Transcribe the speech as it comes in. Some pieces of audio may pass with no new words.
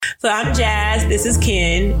So I'm Jazz. This is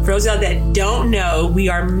Ken. For those of y'all that don't know, we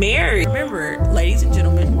are married. Remember, ladies and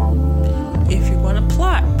gentlemen, if you're going to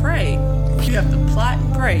plot, pray. You have to plot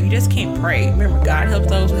and pray. You just can't pray. Remember, God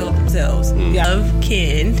helps those who help themselves. We love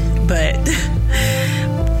Ken, but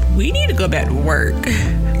we need to go back to work.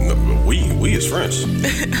 No, we is friends.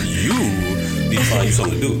 You need to find you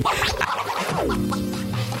something to do.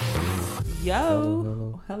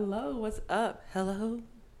 Yo. Hello. What's up? Hello.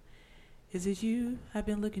 Is it you I've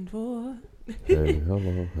been looking for? Hey,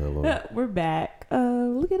 hello. We're back.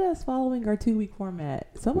 Look at us following our 2-week format.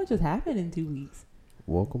 So much has happened in 2 weeks.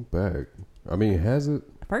 Welcome back. I mean, has it?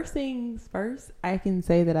 First things first, I can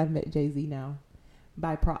say that I've met Jay-Z now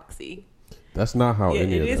by proxy. That's not how any of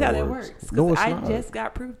that works. It is how that works. No, it's I not. just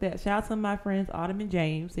got proof that. Shout out to my friends Autumn and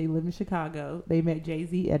James. They live in Chicago. They met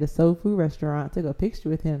Jay-Z at a soul food restaurant, took a picture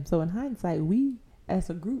with him. So in hindsight, we as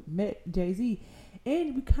a group met Jay-Z.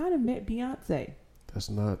 And we kind of met Beyonce. That's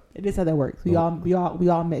not. It is how that works. We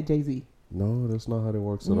all met Jay-Z. No, that's not how that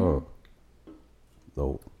works at all.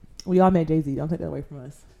 No. We all met Jay-Z. Don't take that away from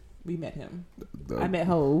us. We met him. I met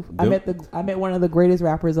Hove. I met one of the greatest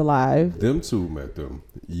rappers alive. Them two met them.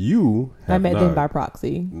 You have I met not. them by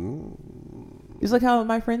proxy. It's like how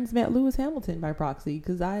my friends met Lewis Hamilton by proxy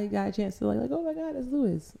because I got a chance to like, oh my God, it's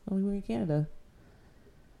Lewis. When we were in Canada.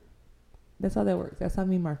 That's how that works. That's how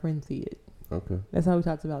me and my friends see it. Okay. That's how we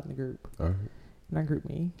talked about in the group. All right. In our group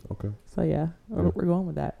me. Okay. So yeah, we're going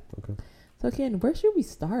with that. Okay. So Ken, where should we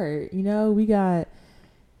start? You know, we got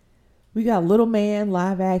Little Man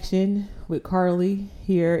live action with Carly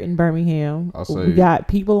here in Birmingham. We got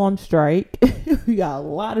people on strike. We got a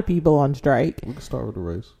lot of people on strike. We can start with the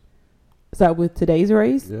race. Start with today's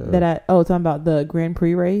race. Yeah. Talking about the Grand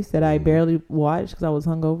Prix race that I barely watched because I was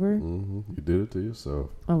hungover. Mm-hmm. You did it to yourself.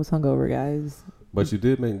 I was hungover, guys. But you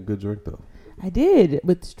did make a good drink though. I did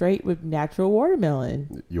with natural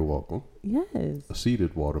watermelon. You're welcome. Yes. A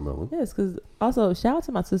seeded watermelon. Yes, because also shout out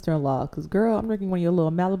to my sister-in-law because girl, I'm drinking one of your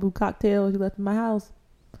little Malibu cocktails you left in my house.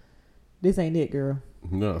 This ain't it, girl.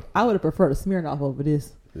 No. I would have preferred a Smirnoff over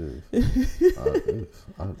this. Yes.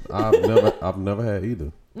 I've never had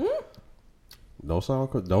either. Don't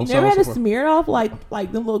never had a Smirnoff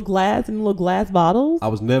like them little glass bottles. I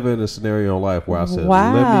was never in a scenario in life where I said,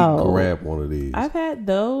 wow. Let me grab one of these. I've had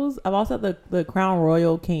those. I've also had the Crown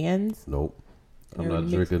Royal cans. Nope. I'm not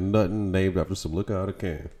drinking nothing named after some liquor out of a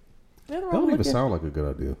can. That don't even sound like a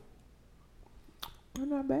good idea. They're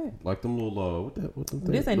not bad. Like them little what them things?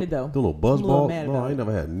 This ain't it though. The little buzz balls. No, I ain't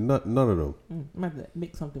never had none of them. I'm gonna have to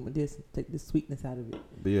mix something with this, take the sweetness out of it.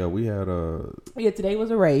 But yeah, we had today was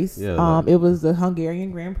a race. Yeah, it was the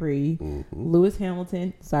Hungarian Grand Prix. Mm-hmm.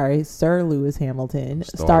 Sir Lewis Hamilton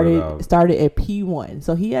started at P1.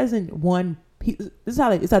 So he hasn't won. This is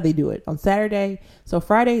how they do it on Saturday. So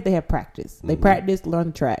Friday they have practice. They practice, learn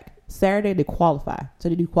the track. Saturday they qualify. So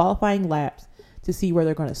they do qualifying laps to see where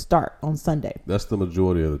they're going to start on Sunday. That's the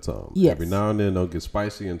majority of the time. Yes. Every now and then they'll get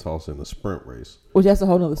spicy and toss in a sprint race. Which that's a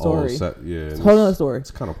whole nother story. It's a whole nother story. It's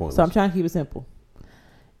kind of pointless. So I'm trying to keep it simple.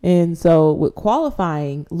 And so with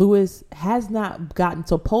qualifying, Lewis has not gotten...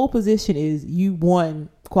 So pole position is you won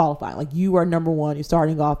qualifying. Like you are number one. You're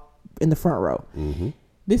starting off in the front row. Mm-hmm.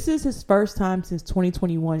 This is his first time since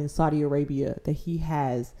 2021 in Saudi Arabia that he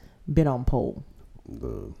has been on pole.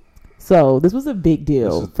 So this was a big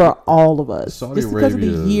deal for all of us. Saudi just because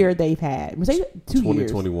Arabia, of the year they've had.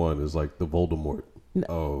 2021 is like the Voldemort.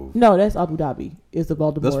 No, that's Abu Dhabi. It's the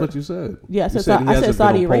Voldemort. That's what you said. Yeah, I said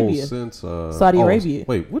Saudi Arabia. Since Saudi Arabia.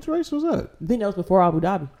 Wait, which race was that? I think that was before Abu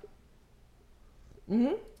Dhabi.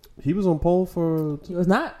 Mm-hmm. He was on pole for... He was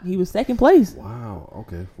not. He was second place. Wow.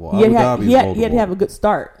 Okay. Well, he had to have a good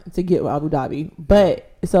start to get Abu Dhabi.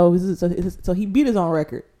 But so he beat his own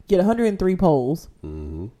record. Get 103 poles.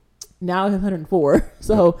 Mm-hmm. Now he has 104.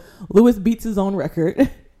 So Lewis beats his own record.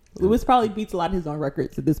 Lewis probably beats a lot of his own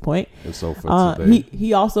records at this point. And so for today,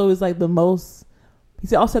 he also is like the most.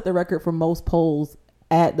 He's also set the record for most poles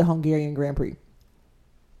at the Hungarian Grand Prix.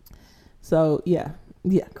 So yeah,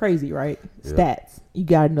 crazy, right? Yeah. Stats. You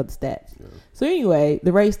gotta know the stats. Yeah. So anyway,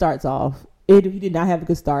 the race starts off. He did not have a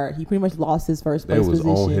good start. He pretty much lost his first place position.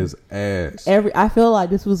 It was on his ass. I feel like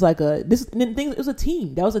this was like it was a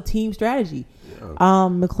team. That was a team strategy. Yeah.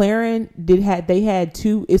 McLaren had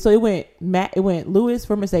two. So it went Lewis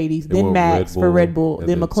for Mercedes, then Max for Red Bull,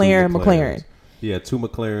 then McLaren. He had two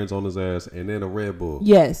McLarens on his ass and then a Red Bull.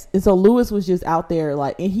 Yes. And so Lewis was just out there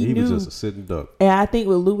and he knew. He was just a sitting duck. And I think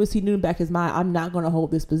with Lewis, he knew in the back of his mind, I'm not going to hold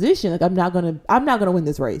this position. Like I'm not going to win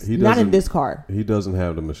this race. Not in this car. He doesn't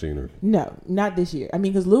have the machinery. No, not this year. I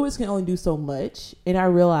mean, because Lewis can only do so much. And I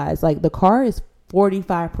realized like the car is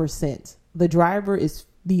 45%. The driver is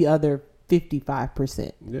the other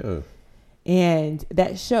 55%. Yeah. And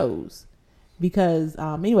that shows because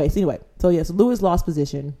anyway. So Lewis lost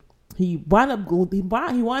position. He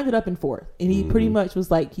winded up in fourth, and he pretty much was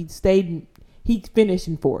like he finished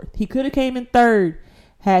in fourth. He could have came in third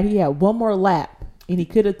had he had one more lap, and he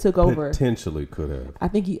could have took over. Potentially could have. I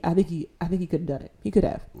think he could have done it. He could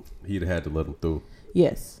have. He'd had to let him through.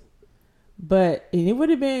 Yes. But it would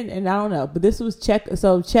have been, and I don't know, but this was Checo.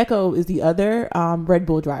 So Checo is the other Red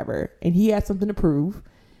Bull driver, and he had something to prove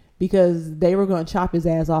because they were going to chop his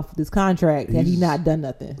ass off with this contract had he not done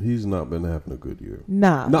nothing. He's not been having a good year.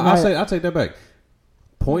 No, I'll take that back.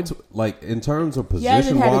 Points, like in terms of position wise,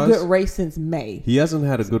 he hasn't had a good race since May. He hasn't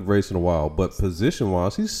had a good race in a while, but position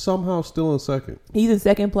wise, he's somehow still in second. He's in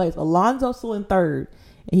second place. Alonso's still in third.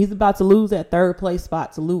 And he's about to lose that third place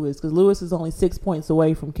spot to Lewis because Lewis is only 6 points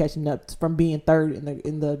away from catching up from being third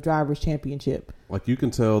in the drivers' championship. Like you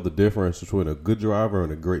can tell the difference between a good driver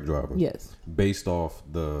and a great driver. Yes, based off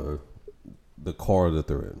the car that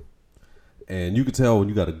they're in, and you can tell when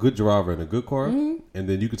you got a good driver in a good car, and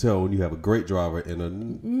then you can tell when you have a great driver in a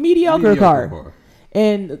mediocre car.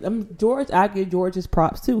 And George, I give George his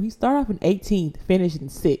props too. He started off in 18th, finished in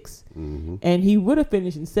 6th. And he would have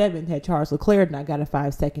finished in 7th had Charles Leclerc not got a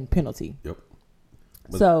 5-second penalty. Yep.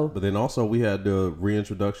 But then also we had the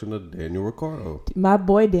reintroduction of Daniel Ricciardo. My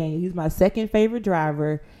boy Daniel, he's my second favorite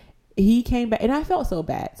driver. He came back, and I felt so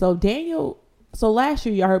bad. So last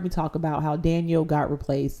year y'all heard me talk about how Daniel got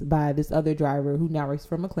replaced by this other driver who now races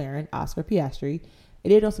for McLaren, Oscar Piastri.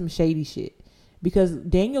 And they did some shady shit. Because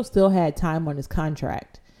Daniel still had time on his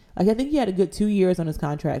contract. Like I think he had a good 2 years on his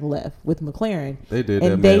contract left with McLaren. They did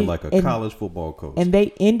that man like a college football coach. And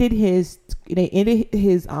they ended his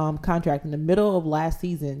contract in the middle of last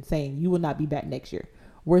season, saying you will not be back next year.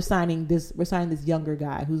 We're signing this younger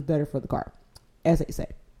guy who's better for the car, as they say.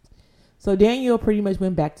 So Daniel pretty much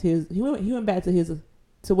went back to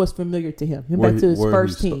what's familiar to him. He went back to his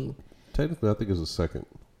first team. Technically, I think it's a second.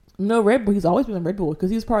 No, Red Bull. He's always been in Red Bull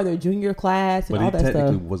because he was part of their junior class and all that stuff. But he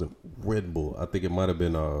technically wasn't Red Bull. I think it might have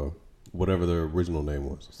been whatever their original name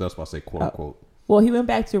was. So that's why I say quote unquote. Well, he went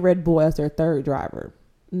back to Red Bull as their third driver.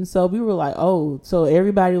 And so we were like, so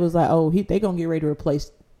everybody was like, they going to get ready to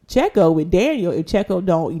replace Checo with Daniel if Checo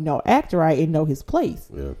don't, act right and know his place.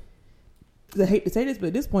 Yeah. I hate to say this, but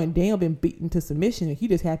at this point, Daniel been beaten to submission and he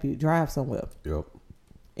just happy to drive somewhere. Yep.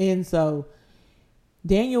 And so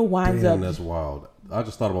Daniel winds up. That's wild. I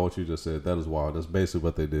just thought about what you just said. That is wild. That's basically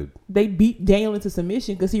what they did. They beat Daniel into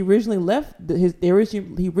submission because he originally left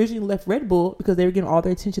left Red Bull because they were giving all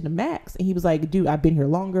their attention to Max, and he was like, "Dude, I've been here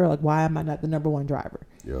longer. Like, why am I not the number one driver?"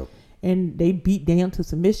 Yep. And they beat Daniel to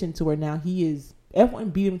submission to where now he is.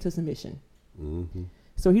 F1 beat him to submission. Mm-hmm.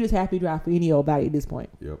 So he just happy to drive for any old body at this point.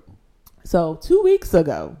 Yep. So 2 weeks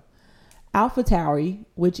ago, AlphaTauri,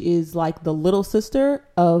 which is like the little sister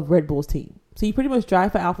of Red Bull's team. So you pretty much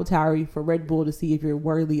drive for AlphaTauri for Red Bull to see if you're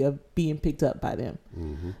worthy of being picked up by them.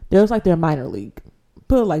 Mm-hmm. They're like their minor league.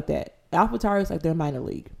 Put it like that. AlphaTauri is like their minor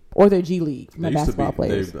league or their G League for my basketball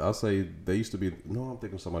players. I'll say they used to be. No, I'm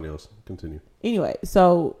thinking of somebody else. Continue. Anyway,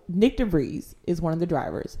 so Nick DeVries is one of the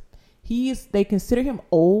drivers. They consider him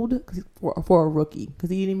old for a rookie because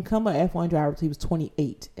he didn't become an F1 driver until he was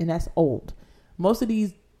 28, and that's old. Most of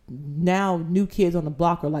these now new kids on the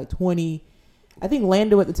block are like 20. I think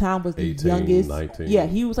Lando at the time was the 18, youngest. 19. Yeah,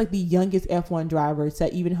 he was like the youngest F1 driver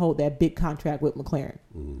to even hold that big contract with McLaren.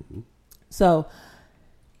 Mm-hmm. So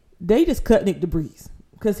they just cut Nick DeVries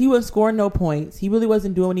because he wasn't scoring no points. He really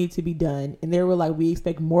wasn't doing what needed to be done. And they were like, we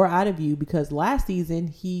expect more out of you because last season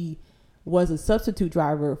he was a substitute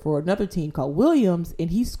driver for another team called Williams,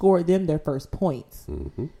 and he scored them their first points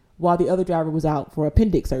while the other driver was out for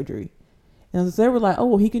appendix surgery. And so they were like, oh,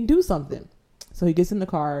 well, he can do something. So he gets in the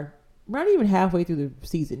car. We're not even halfway through the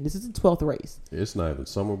season. This is the 12th race. It's not even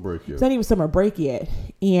summer break yet. It's not even summer break yet.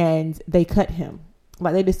 And they cut him.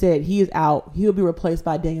 Like they just said, he is out. He'll be replaced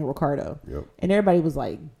by Daniel Ricciardo. Yep. And everybody was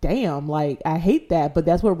like, damn, like, I hate that. But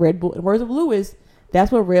that's what Red Bull, in words of Lewis,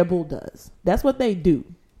 that's what Red Bull does. That's what they do.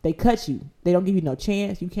 They cut you. They don't give you no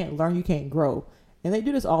chance. You can't learn. You can't grow. And they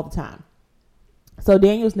do this all the time. So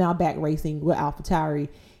Daniel's now back racing with AlphaTauri.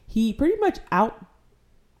 He pretty much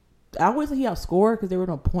I wouldn't say he outscored because there were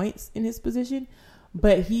no points in his position,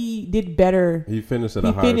 but he did better. He finished at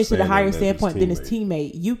a higher standpoint than his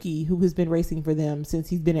teammate Yuki, who has been racing for them since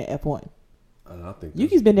he's been at F1. I think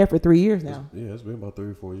Yuki's been there for 3 years now. It's been about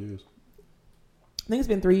 3 or 4 years. I think it's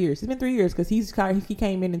been 3 years. It's been 3 years because he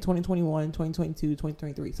came in 2021, 2022,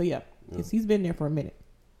 2023. So yeah. He's been there for a minute.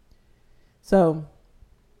 So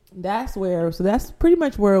that's pretty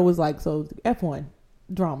much where it was like, so F1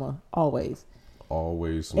 drama always.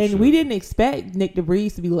 always some And shit. we didn't expect Nick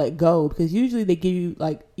DeVries to be let go because usually they give you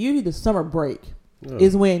usually the summer break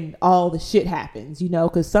is when all the shit happens,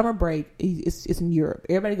 because summer break it's in Europe.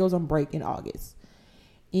 Everybody goes on break in August.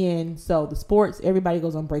 And so the sports, everybody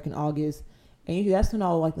goes on break in August. And usually that's when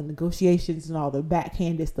all the negotiations and all the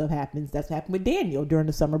backhanded stuff happens. That's what happened with Daniel during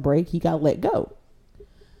the summer break. He got let go.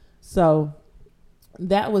 So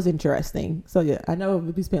that was interesting. So yeah, I know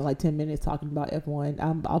we spent 10 minutes talking about F1.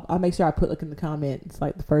 I'll make sure I put in the comments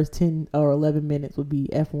the first 10 or 11 minutes would be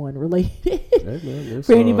F1 related. Hey, man,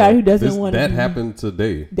 for anybody who doesn't want to. That happened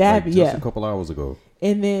today. That just a couple hours ago.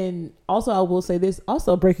 And then also I will say this,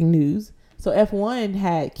 also breaking news. So F1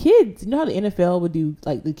 had kids. You know how the NFL would do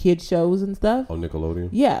the kids shows and stuff? On Nickelodeon?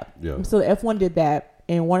 Yeah. Yeah. So F1 did that.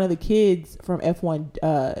 And one of the kids from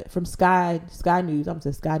F1, from Sky News, I'm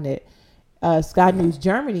saying Skynet, Sky News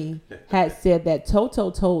Germany had said that Toto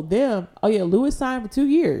told them, oh yeah, Lewis signed for 2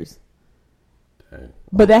 years. Dang.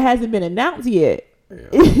 But that hasn't been announced yet.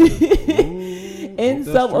 And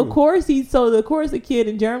so of course the kid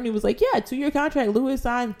in Germany was like, yeah, 2-year contract, Lewis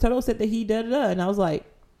signed. Toto said that he da-da-da. And I was like,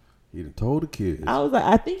 he done told the kids. I was like,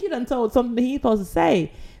 I think he done told something that he's supposed to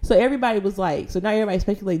say. So everybody was like, so now everybody's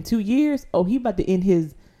speculating 2 years. Oh, he about to end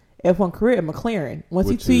his F1 career at McLaren. Once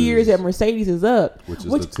he's 2 years at Mercedes is up. Which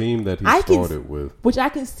is the team that he started with. Which I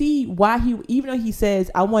can see why even though he says,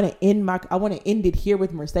 I want to end it here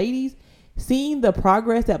with Mercedes, seeing the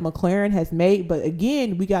progress that McLaren has made. But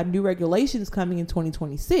again, we got new regulations coming in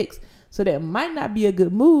 2026. So that might not be a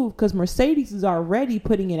good move because Mercedes is already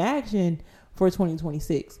putting in action for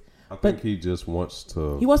 2026. I think he just wants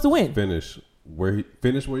to. He wants to win. Finish where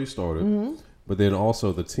he started, Mm-hmm. but then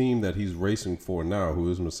also the team that he's racing for now, who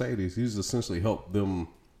is Mercedes, he's essentially helped them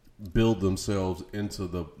build themselves into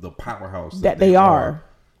the powerhouse that they are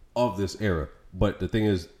of this era. But the thing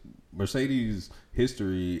is, Mercedes'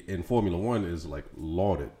 history in Formula One is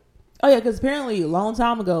lauded. Oh yeah, because apparently a long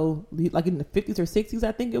time ago, in the 50s or 60s,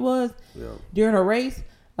 I think it was, during a race.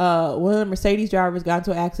 One of the Mercedes drivers got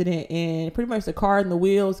into an accident and pretty much the car and the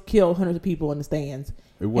wheels killed hundreds of people in the stands.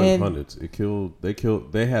 It wasn't hundreds.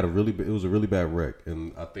 They had it was a really bad wreck.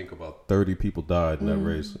 And I think about 30 people died in that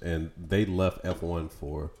race. And they left F1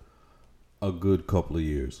 for a good couple of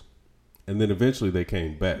years. And then eventually they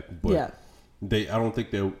came back. But I don't think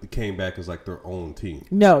they came back as their own team.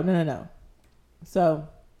 No. So,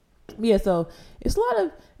 yeah, so it's a lot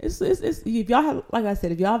of, it's if y'all have, like I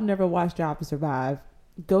said, if y'all have never watched Drive to Survive,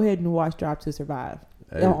 go ahead and watch Drive to Survive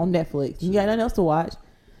on Netflix. You got nothing else to watch.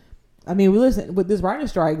 I mean, with this writer's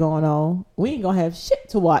strike going on, we ain't gonna have shit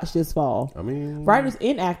to watch this fall. I mean, writers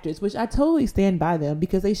and actors, which I totally stand by them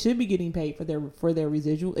because they should be getting paid for their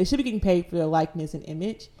residual. They should be getting paid for their likeness and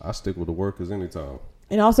image. I stick with the workers anytime.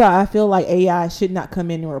 And also, I feel like AI should not come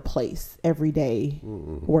in and replace everyday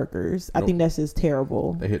workers. I think that's just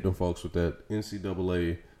terrible. They hit them folks with that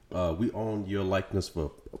NCAA. We own your likeness for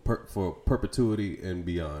perpetuity and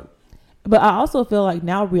beyond. But I also feel like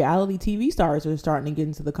now reality TV stars are starting to get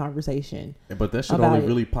into the conversation. But that shit only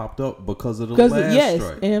really popped up because of the last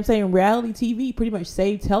strike. And I'm saying reality TV pretty much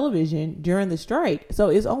saved television during the strike. So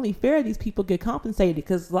it's only fair these people get compensated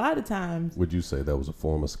because a lot of times. Would you say that was a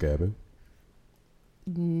form of scabbing?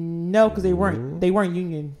 No, because they weren't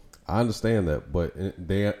union. I understand that, but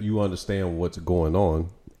you understand what's going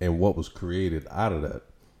on and what was created out of that.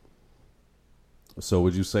 So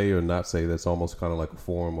would you say or not say that's almost kind of like a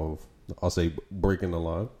form of, I'll say, breaking the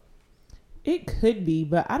line? It could be,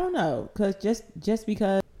 but I don't know. Because just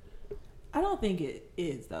because I don't think it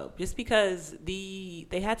is though. Just because they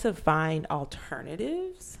had to find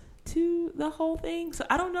alternatives to the whole thing. So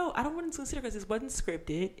I don't know. I don't want to consider because this wasn't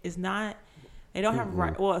scripted. It's not. They don't have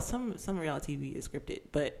right. Well, some reality TV is scripted,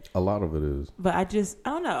 but a lot of it is. But I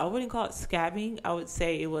don't know. I wouldn't call it scabbing. I would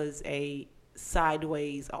say it was a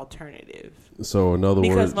sideways alternative. So in other words,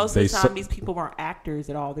 because most of the time these people weren't actors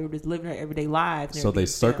at all. They were just living their everyday lives. So they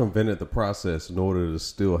circumvented the process in order to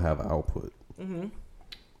still have output. Mm-hmm.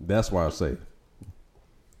 That's why I say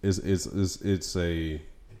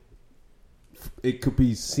it could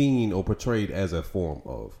be seen or portrayed as a form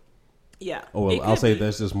of. Yeah. Oh, well, I'll say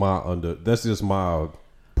that's just my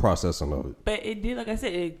processing of it. But it did, like I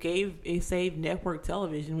said, it saved network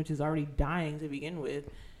television, which is already dying to begin with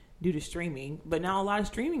due to streaming. But now a lot of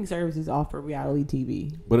streaming services offer reality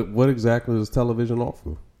TV. But what exactly does television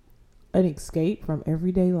offer? An escape from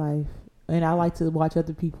everyday life. And I like to watch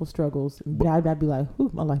other people's struggles. But I'd be like,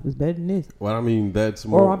 ooh, my life is better than this. Well, I mean, that's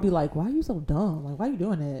more... Or I'd be like, why are you so dumb? Like, why are you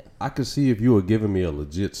doing that? I could see if you were giving me a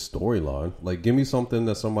legit storyline. Like, give me something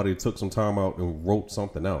that somebody took some time out and wrote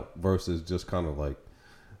something out versus just kind of like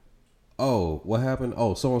oh, what happened?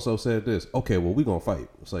 Oh, so and so said this. Okay, well, we gonna fight.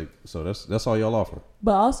 It's like, so that's all y'all offer.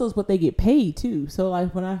 But also, it's what they get paid too. So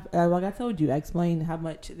like when like I told you, I explained how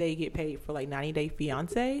much they get paid for like 90 Day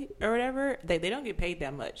Fiance or whatever. They don't get paid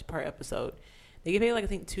that much per episode. They get paid like I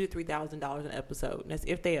think $2,000 to $3,000 an episode. And that's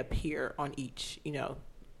if they appear on each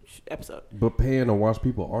episode. But paying to watch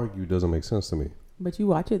people argue doesn't make sense to me. But you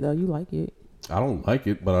watch it though. You like it. I don't like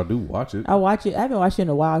it, but I do watch it. I watch it. I haven't watched it in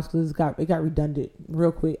a while because it got redundant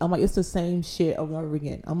real quick. I'm like, it's the same shit over and over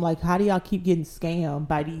again. I'm like, how do y'all keep getting scammed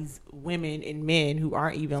by these women and men who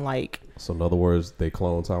aren't even like? So in other words, they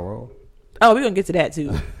clone Tyrone. Oh, we're gonna get to that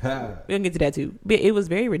too. But it was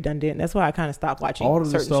very redundant. That's why I kind of stopped watching. All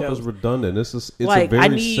of this stuff shows. is redundant. It's like, a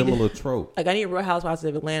very similar trope. Like I need Real Housewives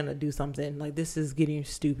of Atlanta to do something. Like this is getting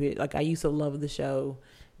stupid. Like I used to love the show.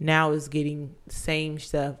 Now it's getting same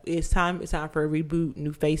stuff. It's time for a reboot,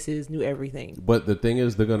 new faces, new everything. But the thing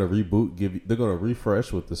is, they're gonna reboot. They're gonna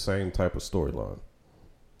refresh with the same type of storyline.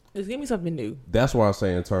 Just give me something new. That's why I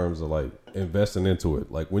say in terms of like investing into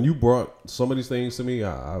it. Like when you brought some of these things to me,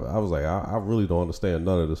 I was like, I really don't understand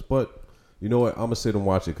none of this. But you know what? I'm gonna sit and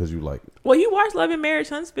watch it because you like it. Well, you watched Love and Marriage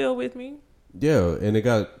Huntsville with me. Yeah, and it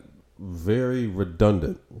got very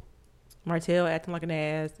redundant. Martell acting like an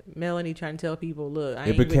ass. Melanie trying to tell people, look, I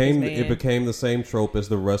ain't it became the same trope as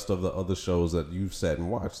the rest of the other shows that you've sat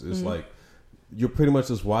and watched. It's like you're pretty much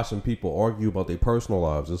just watching people argue about their personal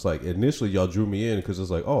lives. It's like initially y'all drew me in because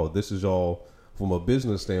it's like, oh, this is y'all from a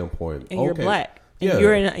business standpoint. And you're black. And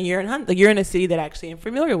you're in a city that actually I'm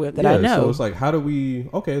familiar with that I know. So it's like, how do we?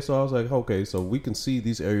 Okay, so I was like, okay, so we can see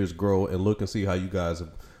these areas grow and look and see how you guys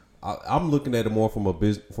have. I'm looking at it more from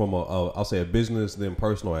I'll say a business than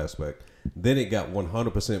personal aspect. Then it got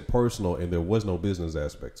 100% personal, and there was no business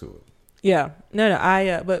aspect to it. Yeah,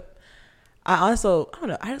 but I also I don't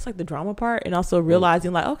know. I just like the drama part, and also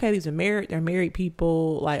realizing like, okay, these are they're married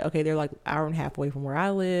people. Like, okay, they're like an hour and a half away from where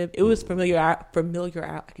I live. It was familiar. I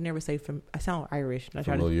can never say I sound Irish.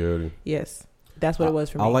 Familiarity. Yes, that's what it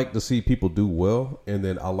was for me. I like to see people do well, and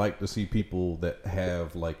then I like to see people that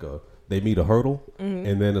have like they meet a hurdle,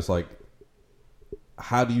 and then it's like,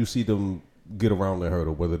 how do you see them get around the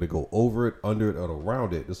hurdle, whether they go over it, under it, or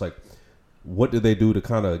around it? It's like, what did they do to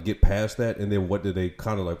kind of get past that, and then what did they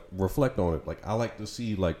kind of like reflect on it? Like, I like to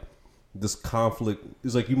see like this conflict.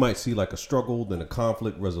 It's like you might see like a struggle, then a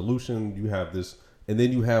conflict resolution. You have this, and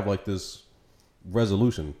then you have like this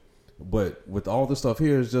resolution. But with all this stuff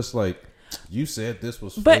here, it's just like, you said this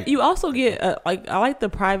was but fake. You also get like, I like the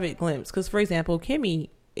private glimpse because, for example, Kimmy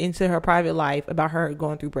into her private life about her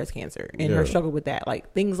going through breast cancer and her struggle with that,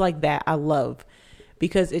 like things like that I love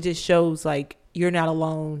because it just shows like you're not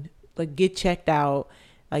alone. Like, get checked out.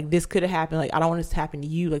 Like, this could have happened. Like, I don't want this to happen to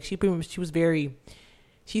you. Like, she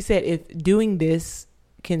said if doing this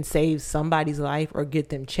can save somebody's life or get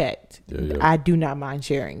them checked, I do not mind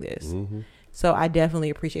sharing this. So I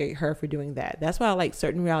definitely appreciate her for doing that. That's why I like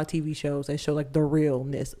certain reality TV shows that show like the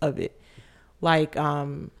realness of it. Like,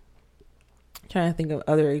 trying to think of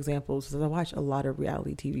other examples because I watch a lot of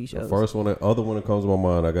reality TV shows. The other one that comes to my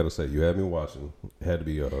mind, I gotta say, you had me watching. It had to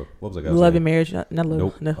be what was that guy's Love name? and Marriage, not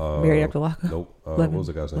Love, nope. Married After Lockup. Nope. What was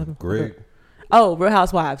the guy's name? Greg. Oh, Real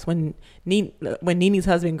Housewives. When Nene's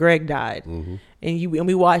husband Greg died, and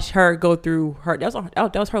we watched her go through her. That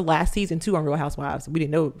was her last season too on Real Housewives. We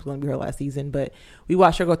didn't know it was going to be her last season, but we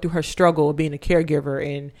watched her go through her struggle of being a caregiver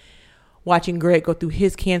and watching Greg go through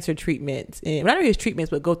his cancer treatments, and not only his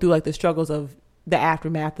treatments, but go through like the struggles of the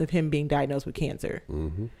aftermath of him being diagnosed with cancer.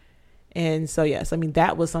 And so, yes, I mean,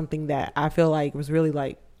 that was something that I feel like was really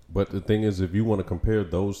like. But the thing is, if you want to compare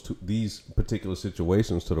these particular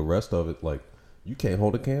situations to the rest of it, like, you can't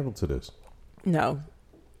hold a candle to this. No,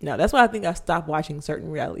 that's why I think I stopped watching certain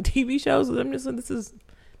reality TV shows. I'm just like, this is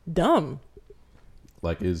dumb.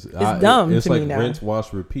 Like, it's dumb. It's to like me now. rinse,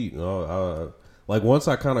 wash, repeat. Like, once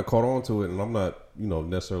I kind of caught on to it, and I'm not,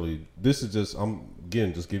 necessarily. This is just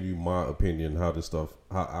just giving you my opinion how this stuff,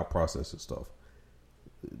 how I process this stuff.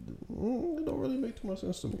 It don't really make too much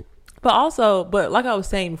sense to me. But like I was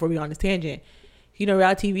saying before we got on this tangent,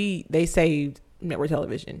 reality TV, they saved network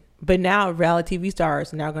television. But now reality TV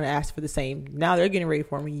stars are now going to ask for the same. Now they're getting ready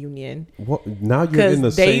for a reunion. Now you're in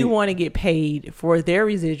the same. They want to get paid for their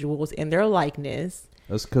residuals and their likeness.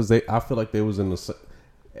 That's because I feel like they was in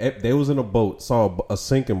a boat, saw a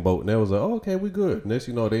sinking boat, and they was like, oh, okay, we good. Next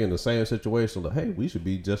you know, they in the same situation. Like, hey, we should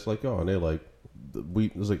be just like y'all. And they're like,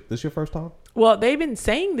 this your first time? Well, they've been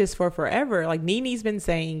saying this for forever. Like, Nene's been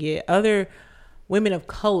saying it. Other women of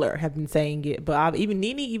color have been saying it. But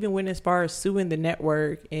Nene went as far as suing the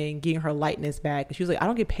network and getting her likeness back. She was like, I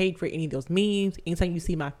don't get paid for any of those memes. Anytime you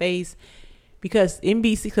see my face. Because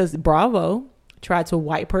Bravo tried to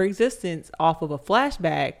wipe her existence off of a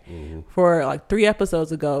flashback for like 3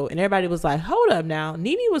 episodes ago, and everybody was like, hold up now,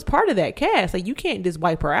 Nene was part of that cast, like you can't just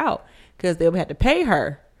wipe her out, because they would have to pay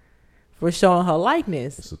her for showing her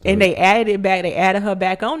likeness, and they added her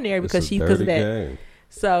back on there because she because of that game.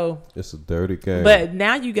 So it's a dirty game. But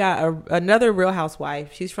now you got another Real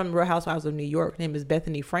Housewife. She's from Real Housewives of New York. Her name is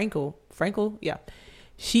Bethany Frankel. Yeah.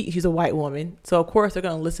 She's a white woman. So, of course, they're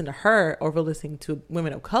going to listen to her over listening to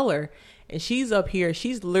women of color. And she's up here.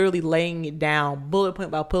 She's literally laying it down bullet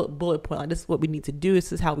point by bullet point. Like, this is what we need to do.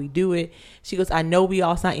 This is how we do it. She goes, I know we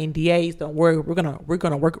all sign NDAs. Don't worry. We're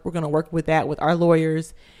gonna work with that with our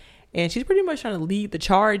lawyers. And she's pretty much trying to lead the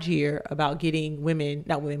charge here about getting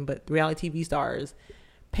not women, but reality TV stars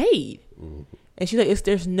paid. Mm-hmm. And she's like,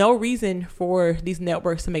 there's no reason for these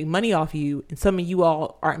networks to make money off you, and some of you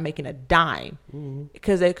all aren't making a dime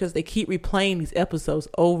because they keep replaying these episodes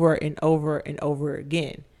over and over and over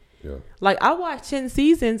again. Yeah. Like, I watched 10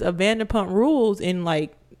 seasons of Vanderpump Rules in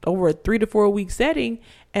like over a 3 to 4 week setting,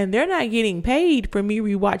 and they're not getting paid for me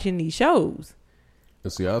rewatching these shows.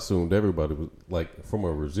 And see, I assumed everybody was like, from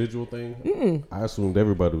a residual thing. I assumed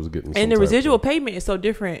everybody was getting. And the residual payment is so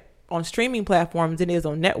different on streaming platforms than it is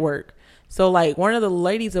on network. So, like, one of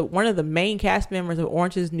the main cast members of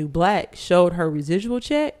Orange is the New Black showed her residual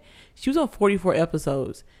check. She was on 44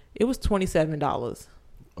 episodes. It was $27.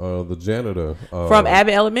 The janitor from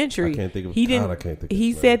Abbott Elementary. I can't think of. I can't think.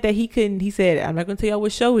 He said that he couldn't. He said, "I'm not going to tell y'all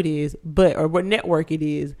what show it is, or what network it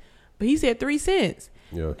is." But he said 3 cents.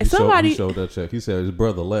 Yeah, he showed that check. He said his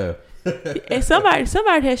brother laughed. And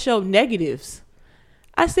somebody has showed negatives.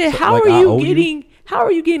 I said, How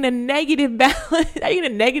are you getting a negative balance? Are you getting a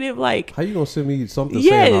negative, like? How you gonna send me something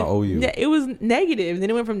saying I owe you? It was negative. Then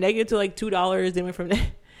it went from negative to like $2. Then went from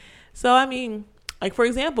so I mean, like, for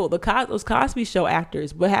example, those Cosby Show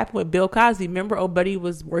actors. What happened with Bill Cosby? Remember, old buddy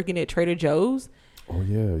was working at Trader Joe's. Oh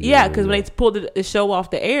yeah. Yeah, because when they pulled the show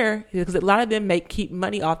off the air, because a lot of them keep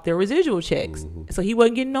money off their residual checks, so he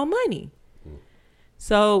wasn't getting no money.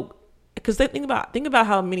 So. Because think about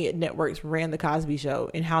how many networks ran the Cosby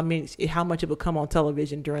Show and how much it would come on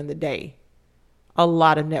television during the day. A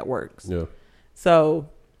lot of networks. Yeah. So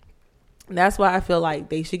that's why I feel like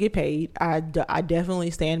they should get paid. I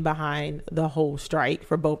definitely stand behind the whole strike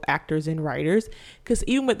for both actors and writers. Because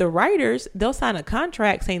even with the writers, they'll sign a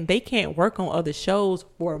contract saying they can't work on other shows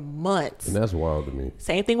for months. And that's wild to me.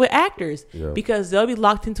 Same thing with actors. Yeah. Because they'll be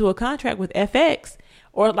locked into a contract with FX.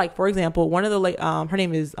 Or, like, for example, one of the her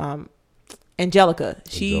name is Angelica.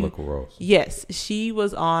 Angelica Ross. Yes, she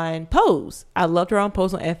was on Pose. I loved her on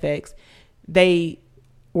Pose on FX. They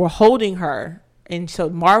were holding her, and so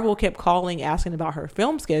Marvel kept calling, asking about her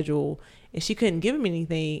film schedule, and she couldn't give them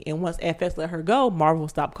anything. And once FX let her go, Marvel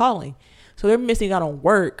stopped calling. So they're missing out on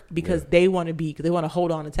work because they want to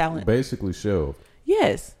hold on to talent. Basically, shelved.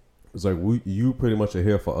 Yes. It's like you pretty much are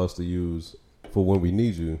here for us to use for when we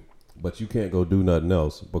need you, but you can't go do nothing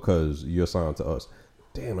else because you're signed to us.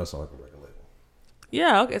 Damn, that sounds like a record label.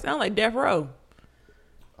 Yeah, okay. It sounds like Death Row.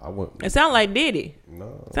 It sounds like Diddy.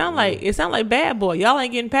 No. It sound like Bad Boy. Y'all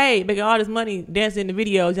ain't getting paid. Making all this money dancing in the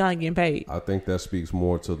videos. Y'all ain't getting paid. I think that speaks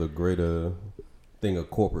more to the greater thing of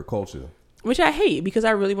corporate culture. Which I hate because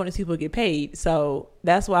I really want to see people get paid. So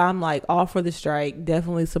that's why I'm like all for the strike.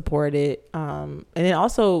 Definitely support it. And then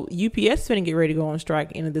also UPS is going to get ready to go on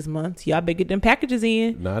strike end of this month. Y'all better get them packages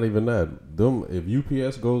in. Not even that. If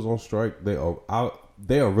UPS goes on strike,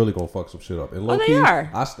 they are really gonna fuck some shit up. And they are.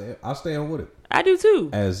 I stand with it. I do too.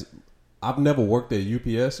 As I've never worked at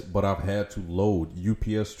UPS, but I've had to load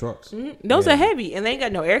UPS trucks. Mm-hmm. Those are heavy, and they ain't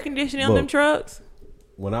got no air conditioning on them trucks.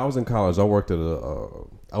 When I was in college, I worked at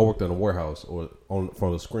a warehouse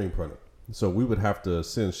for the screen printer. So we would have to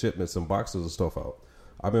send shipments and boxes of stuff out.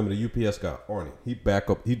 I remember the UPS guy, Arnie. He'd back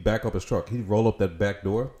up his truck. He'd roll up that back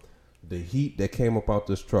door. The heat that came up out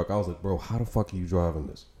this truck, I was like, bro, how the fuck are you driving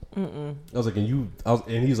this? I was like,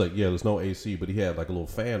 and he's like, yeah, there's no AC, but he had like a little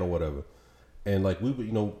fan or whatever. And like we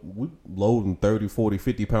loading 30, 40,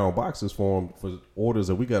 50 pound boxes for him for orders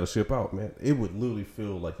that we got to ship out, man. It would literally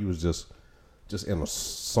feel like he was just in a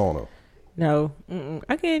sauna. No,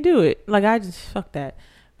 I can't do it. Like, I just, fuck that.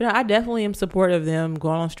 But I definitely am supportive of them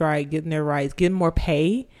going on strike, getting their rights, getting more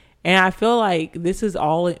pay. And I feel like this is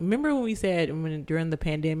all. Remember when we said during the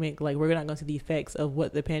pandemic, like, we're not going to see the effects of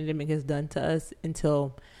what the pandemic has done to us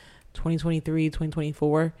until 2023,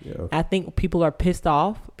 2024. Yeah. I think people are pissed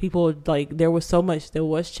off. People, like, there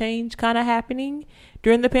was change kind of happening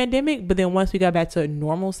during the pandemic. But then once we got back to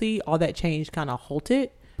normalcy, all that change kind of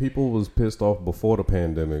halted. People was pissed off before the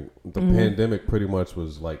pandemic. The pandemic pretty much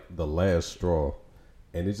was like the last straw.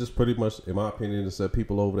 And it's just pretty much, in my opinion, to set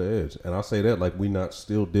people over the edge. And I say that like we not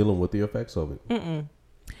still dealing with the effects of it.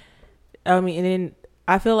 I mean, and then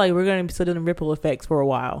I feel like we're going to be still doing ripple effects for a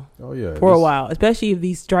while. Oh yeah, for a while, especially if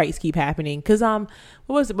these strikes keep happening. Because what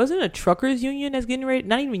was it? Wasn't it a truckers union that's getting ready?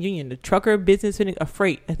 Not even union, the trucker business, a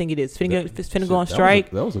freight. I think it is. Finna go on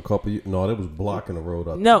strike. That was a couple. No, that was blocking the road.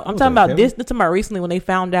 No, I'm talking about this. I'm talking about recently when they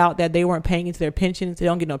found out that they weren't paying into their pensions. They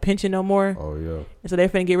don't get no pension no more. Oh yeah. And so they're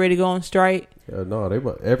finna get ready to go on strike. Yeah, no, they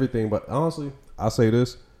bought everything. But honestly, I say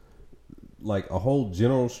this. Like a whole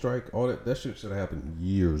general strike, all that shit should have happened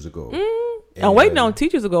years ago. I'm waiting on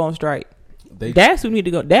teachers to go on strike. That's who need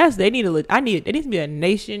to go. There needs to be a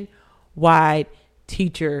nationwide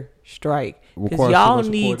teacher strike because y'all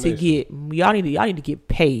need to get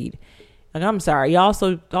paid. Like I'm sorry, y'all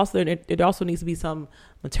it also needs to be some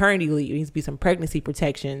maternity leave. It needs to be some pregnancy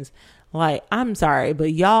protections. Like I'm sorry,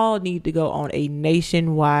 but y'all need to go on a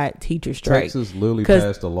nationwide teacher strike. Texas literally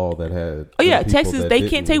passed a law that had. Oh yeah, Texas they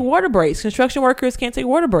can't take water breaks. Construction workers can't take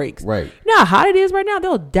water breaks. Right. You know how hot it is right now?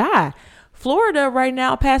 They'll die. Florida right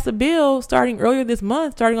now passed a bill starting earlier this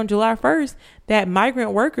month, starting on July 1st, that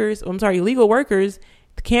illegal workers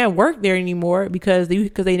can't work there anymore because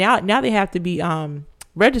they now they have to be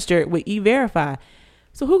registered with E-Verify.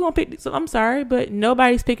 So who gonna pick? So I'm sorry, but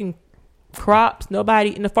nobody's picking crops.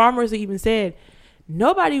 Nobody, and the farmers even said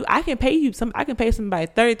nobody. I can pay somebody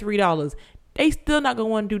 $33. They still not gonna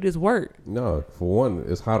want to do this work. No, for one,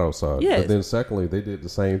 it's hot outside. Yes. But then secondly, they did the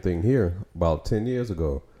same thing here about 10 years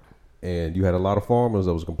ago. And you had a lot of farmers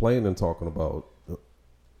that was complaining, talking about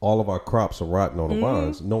all of our crops are rotting on the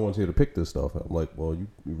vines. No one's here to pick this stuff. I'm like, well, you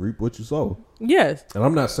reap what you sow. Yes. And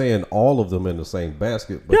I'm not saying all of them in the same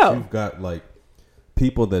basket, but you've got like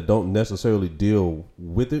people that don't necessarily deal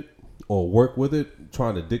with it or work with it,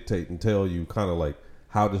 trying to dictate and tell you kind of like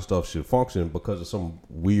how this stuff should function because of some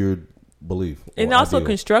weird belief. And also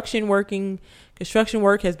construction work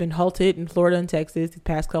has been halted in Florida and Texas the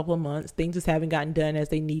past couple of months. Things just haven't gotten done as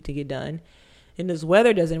they need to get done. And this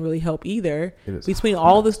weather doesn't really help either. Between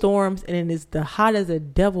all the storms and it's the hot as a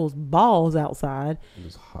devil's balls outside. It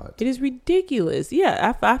is hot. It is ridiculous.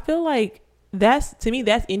 Yeah, I feel like that's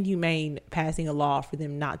inhumane passing a law for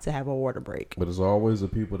them not to have a water break. But it's always the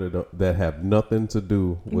people that have nothing to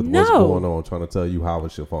do with what's going on trying to tell you how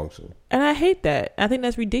it should function. And I hate that. I think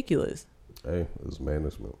that's ridiculous. Hey, it's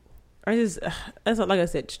management. That's like I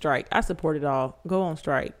said, strike. I support it all. Go on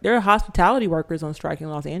strike. There are hospitality workers on strike in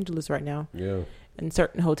Los Angeles right now. Yeah. In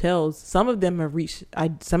certain hotels, some of them have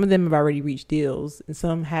already reached deals, and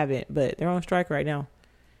some haven't. But they're on strike right now.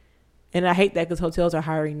 And I hate that because hotels are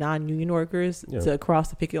hiring non-union workers to cross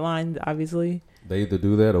the picket line. Obviously, they either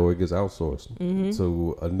do that or it gets outsourced.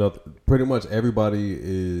 So pretty much everybody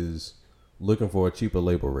is looking for a cheaper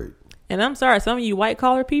labor rate. And I'm sorry, some of you white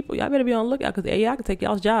collar people, y'all better be on the lookout because AI can take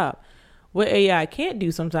y'all's job. What AI can't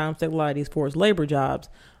do sometimes take a lot of these forced labor jobs,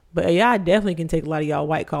 but AI definitely can take a lot of y'all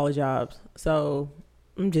white collar jobs. So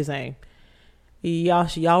I'm just saying,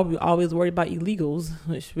 y'all be always worried about illegals,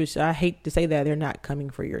 which I hate to say that they're not coming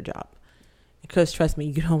for your job. Because trust me,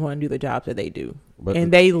 you don't want to do the jobs that they do.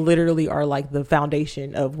 And they literally are like the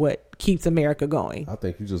foundation of what keeps America going. I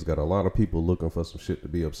think you just got a lot of people looking for some shit to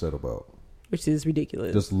be upset about. Which is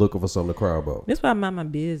ridiculous. Just looking for something to cry about. That's why I mind my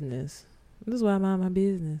business.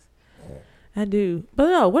 I do. But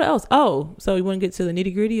no, what else? Oh, so you want to get to the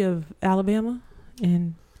nitty gritty of Alabama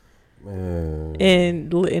and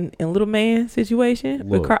little man situation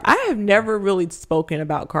with Carly. I have never really spoken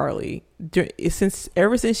about Carly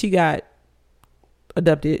ever since she got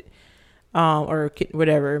adopted, or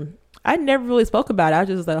whatever. I never really spoke about it. I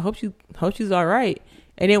just was like, I hope she's all right.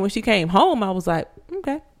 And then when she came home, I was like,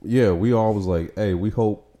 okay. Yeah, we all was like, hey, we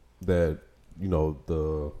hope that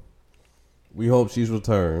we hope she's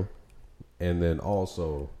returned, and then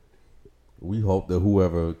also we hope that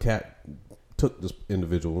whoever cat took this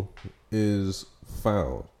individual is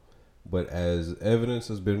found. But as evidence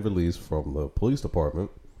has been released from the police department,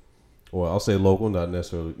 or I'll say local, not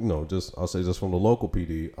necessarily, I'll say just from the local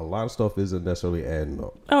PD, a lot of stuff isn't necessarily adding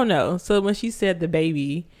up. Oh no! So when she said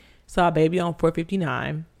saw a baby on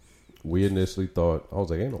 459. We initially thought, I was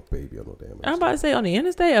like, ain't no baby on no damn interstate. I'm about to say, on the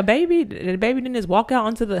interstate, the baby didn't just walk out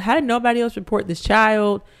onto how did nobody else report this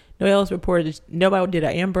child? Nobody else reported this. Nobody did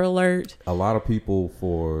an Amber Alert. A lot of people,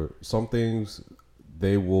 for some things,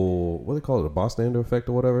 they will, what do they call it, a bystander effect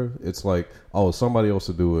or whatever? It's like, oh, somebody else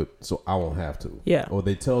will do it, so I won't have to. Yeah. Or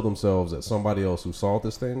they tell themselves that somebody else who saw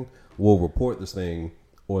this thing will report this thing,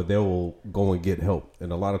 or they will go and get help.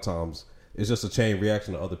 And a lot of times, it's just a chain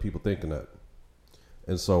reaction to other people thinking that.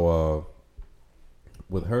 And so,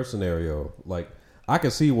 with her scenario, like, I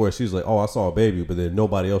can see where she's like, oh, I saw a baby, but then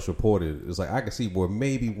nobody else reported. It's like I can see where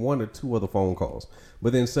maybe 1 or 2 other phone calls.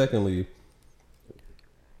 But then secondly,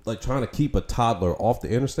 like trying to keep a toddler off the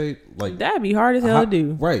interstate, like that'd be hard as hell to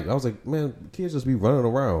do. Right. I was like, man, kids just be running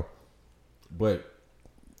around. But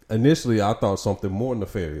initially, I thought something more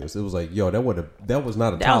nefarious. It was like, yo, that was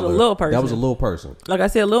not a toddler. Was a little person. That was a little person. Like I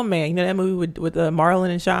said, Little Man. You know that movie with Marlon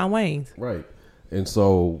and Shawn Wayans. Right. And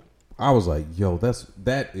so I was like, yo,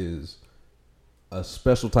 that is a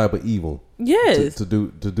special type of evil. Yes. To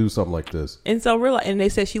do something like this. And so and they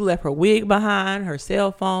said she left her wig behind, her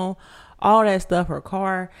cell phone, all that stuff, her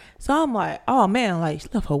car. So I'm like, oh man, like she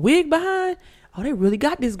left her wig behind. Oh, they really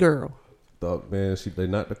got this girl. Thought, man, they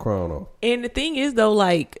knocked the crown off. And the thing is, though,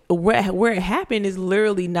 like where it happened is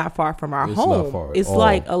literally not far from our home. Not far it's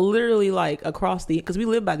like literally like across because we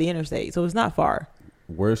live by the interstate, so it's not far.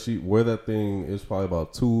 Where that thing is probably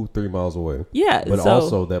about 2-3 miles away. Yeah, but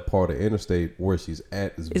also that part of interstate where she's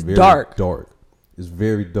at is very dark. It's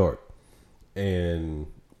very dark, and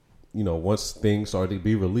you know once things started to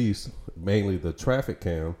be released, mainly the traffic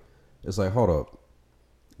cam, it's like hold up,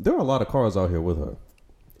 there are a lot of cars out here with her.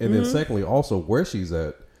 And then secondly, also where she's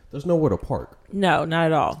at, there's nowhere to park. No, not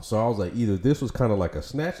at all. So I was like, either this was kind of like a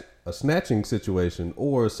snatching situation,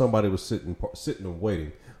 or somebody was sitting and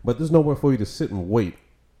waiting. But there's nowhere for you to sit and wait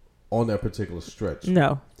on that particular stretch.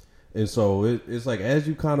 No. And so it's like as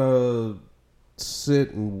you kind of sit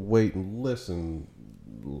and wait and listen,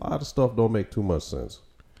 a lot of stuff don't make too much sense.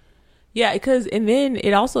 Yeah, and then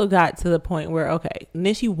it also got to the point where and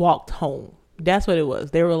then she walked home. That's what it was.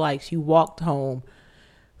 They were like she walked home.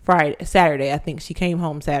 Saturday, I think she came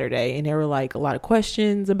home Saturday, and there were like a lot of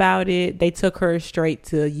questions about it. They took her straight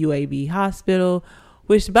to UAB hospital,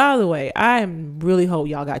 which, by the way, I really hope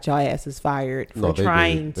y'all got y'all asses fired for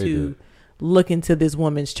trying to look into this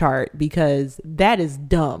woman's chart, because that is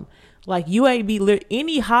dumb. Like UAB,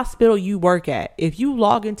 any hospital you work at, if you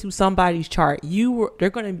log into somebody's chart, it's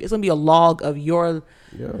gonna be a log of your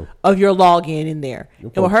login in there.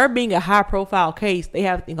 And with her being a high profile case, they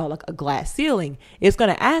have like a glass ceiling. It's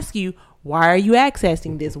gonna ask you, why are you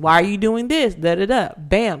accessing this? Why are you doing this? Da da da.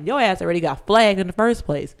 Bam, your ass already got flagged in the first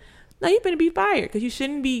place. Now you're gonna be fired because you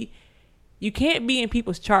shouldn't be. You can't be in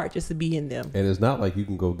people's chart just to be in them. And it's not like you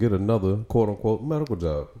can go get another quote unquote medical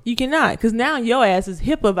job. You cannot, because now your ass is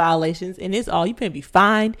HIPAA violations, and it's all you can be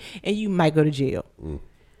fined, and you might go to jail.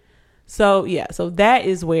 So yeah, so that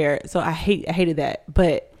is where. So I hated that,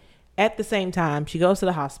 but at the same time, she goes to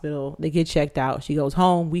the hospital. They get checked out. She goes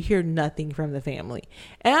home. We hear nothing from the family,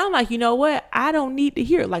 and I'm like, you know what? I don't need to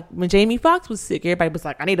hear. Like when Jamie Foxx was sick, everybody was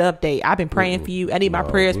like, I need an update. I've been praying for you. I need my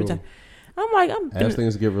prayers. I'm like, as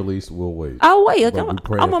things get released, we'll wait. I'll wait. Like,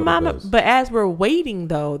 I'm a mama. But as we're waiting,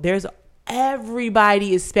 though,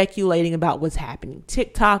 everybody is speculating about what's happening.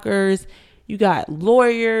 TikTokers, you got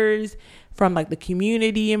lawyers from like the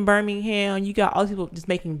community in Birmingham. You got all these people just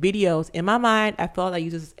making videos. In my mind, I felt like I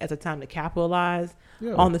used this as a time to capitalize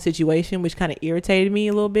on the situation, which kind of irritated me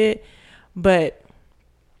a little bit. But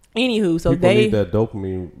anywho, so people need that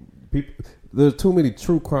dopamine. There's too many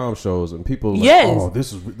true crime shows, and people are like, oh,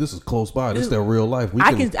 this is close by. This is their real life.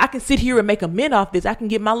 I can sit here and make a mint off this. I can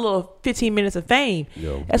get my little 15 minutes of fame.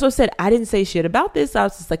 That's what I said. I didn't say shit about this. I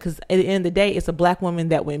was just like, because at the end of the day, it's a black woman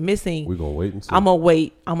that went missing. We're gonna wait and see. I'm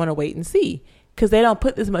gonna wait and see, because they don't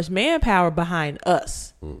put this much manpower behind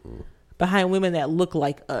us, behind women that look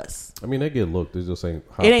like us. I mean, they get looked. They just ain't.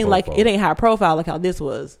 It ain't high profile like how this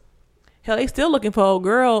was. Hell, they still looking for a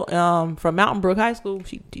girl from Mountain Brook High School.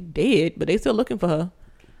 She dead, but they still looking for her.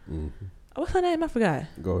 What's her name? I forgot.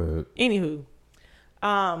 Go ahead. Anywho,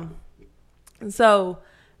 so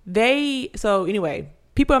anyway,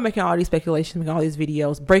 people are making all these speculations, making all these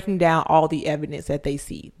videos, breaking down all the evidence that they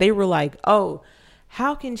see. They were like, oh,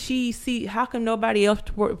 how can nobody else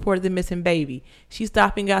reported the missing baby? She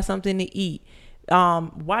stopped and got something to eat.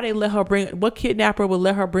 Why they let her what kidnapper would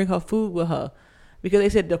let her bring her food with her? Because they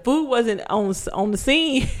said the food wasn't on the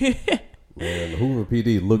scene. Man, Hoover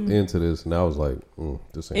PD looked into this, and I was like,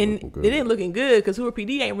 this ain't looking good. It ain't looking good because Hoover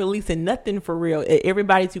PD ain't releasing nothing for real.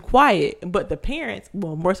 Everybody too quiet. But the parents,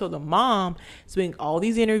 well, more so the mom, is doing all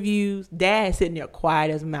these interviews. Dad sitting there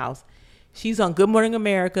quiet as a mouse. She's on Good Morning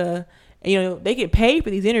America. And, they get paid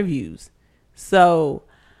for these interviews. So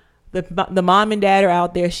the mom and dad are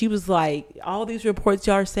out there. She was like, all these reports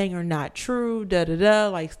y'all are saying are not true. Da da da.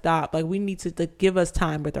 Like, stop. Like, we need to give us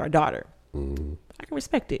time with our daughter. I can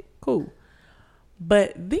respect it. Cool.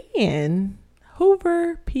 But then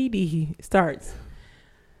Hoover PD starts.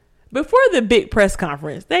 Before the big press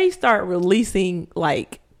conference, they start releasing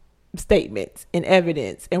like statements and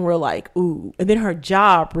evidence, and we're like, ooh. And then her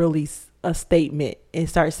job released a statement and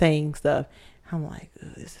start saying stuff. I'm like,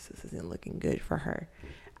 this isn't looking good for her.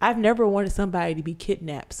 I've never wanted somebody to be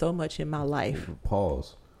kidnapped so much in my life.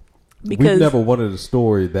 Pause. Because we've never wanted a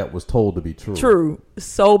story that was told to be true. True.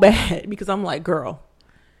 So bad. Because I'm like, girl,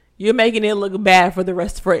 you're making it look bad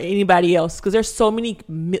for anybody else. Because there's so many,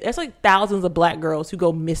 there's like thousands of black girls who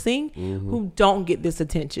go missing who don't get this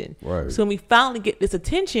attention. Right. So when we finally get this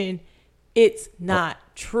attention, it's not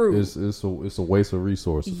true. It's a waste of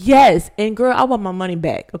resources. Yes. And girl, I want my money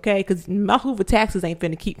back, okay? Because my Hoover taxes ain't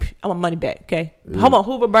finna keep. I want money back, okay? I want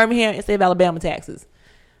Hoover, Birmingham, and State of Alabama taxes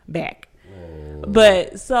back.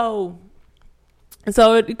 But so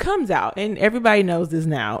it comes out, and everybody knows this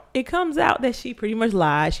now. It comes out that she pretty much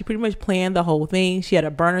lied. She pretty much planned the whole thing. She had a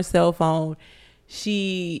burner cell phone.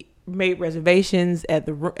 She made reservations at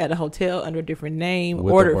the hotel under a different name.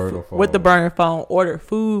 With the burner phone. Ordered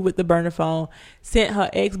food with the burner phone. Sent her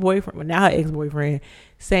ex-boyfriend, well, now her ex-boyfriend,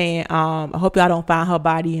 saying, "I hope y'all don't find her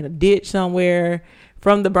body in a ditch somewhere,"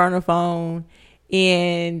 from the burner phone.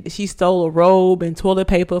 And she stole a robe and toilet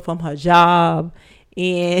paper from her job.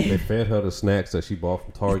 And they fed her the snacks that she bought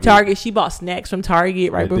from Target. She bought snacks from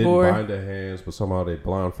Target right before. They didn't bind their hands, but somehow they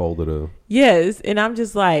blindfolded her. Yes, and I'm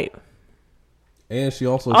just like. And she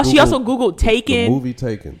also Googled Taken. The movie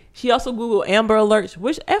Taken. She also Googled Amber Alerts,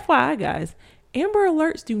 which FYI guys, Amber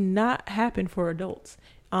Alerts do not happen for adults.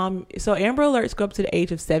 So Amber Alerts go up to the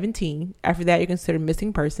age of 17. After that, you're considered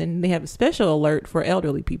missing person. They have a special alert for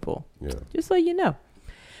elderly people. Yeah. Just so you know.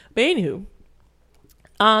 But anywho,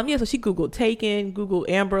 so she Googled Taken, Googled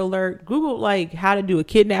Amber Alert, Googled like how to do a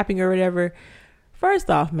kidnapping or whatever. First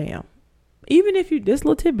off, ma'am, even if you, this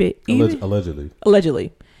little tidbit,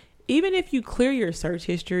 allegedly, even if you clear your search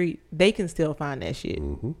history, they can still find that shit.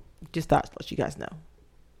 Just thought to let you guys know.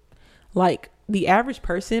 Like, the average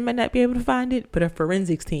person might not be able to find it, but a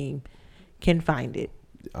forensics team can find it.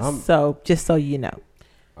 So, just so you know.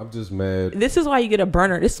 I'm just mad. This is why you get a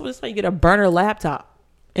burner. This is why you get a burner laptop.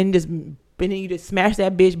 And then you just smash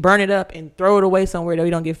that bitch, burn it up, and throw it away somewhere that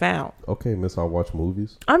you don't get found. Okay, miss, I watch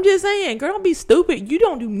movies. I'm just saying, girl, don't be stupid. You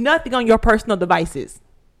don't do nothing on your personal devices.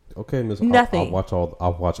 Okay, miss. Nothing. I watch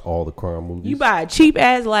all the crime movies. You buy a cheap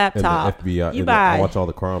ass laptop. And the FBI. I watch all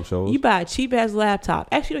the crime shows. You buy a cheap ass laptop.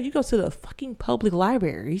 Actually, no, you go to the fucking public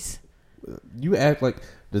libraries. You act like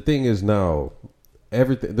the thing is now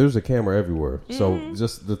everything. There's a camera everywhere. So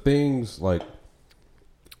just the things like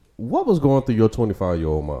what was going through your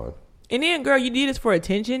 25-year-old mind. And then, girl, you did this for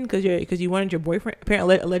attention because you wanted your boyfriend.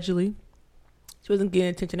 Apparently, allegedly, she wasn't getting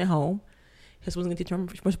attention at home. She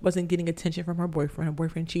wasn't getting attention from her boyfriend. Her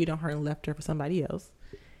boyfriend cheated on her and left her for somebody else.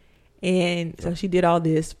 And so she did all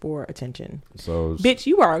this for attention. So, bitch,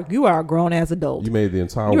 you are a grown ass adult. You made the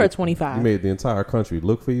entire. You are 25. You made the entire country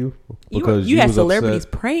look for you because you had celebrities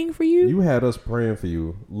praying for you. You had us praying for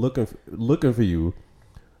you, looking for you.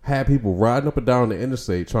 Had people riding up and down the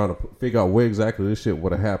interstate trying to figure out where exactly this shit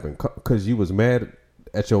would have happened because you was mad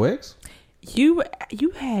at your ex. You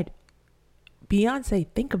had Beyonce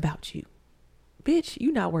think about you. Bitch,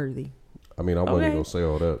 you not worthy. I mean, I wasn't gonna say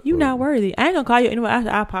all that. You not worthy. I ain't gonna call you anyway.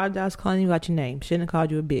 I apologize calling you out your name. Shouldn't have called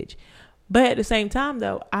you a bitch. But at the same time,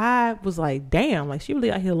 though, I was like, damn, like she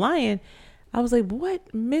really out here lying. I was like,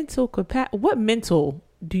 what mental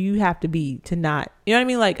do you have to be to not? You know what I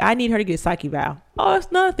mean? Like, I need her to get a psych eval. Oh, that's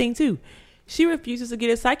another thing too. She refuses to get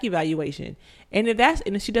a psych evaluation, and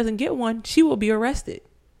if she doesn't get one, she will be arrested.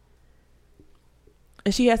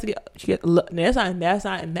 And she has to get. That's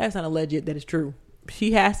not alleged. That is true.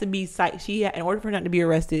 She has to be in order for her not to be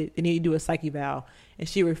arrested, they need to do a psych eval, and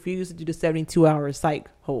she refused to do the 72-hour psych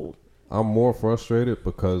hold. I'm more frustrated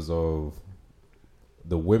because of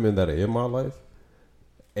the women that are in my life,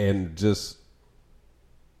 and just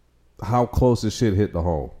how close this shit hit the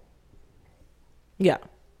home. Yeah.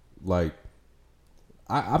 Like,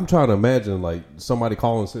 I'm trying to imagine like somebody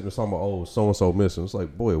calling, sitting or something. Oh, so and so missing. It's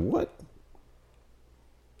like, boy, what?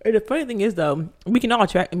 The funny thing is, though, we can all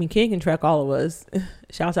track. I mean, King can track all of us.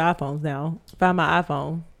 Shout out to iPhones now. Find my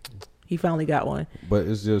iPhone. He finally got one. But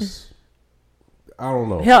it's just, I don't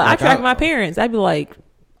know. Hell, like, I track my parents. I'd be like,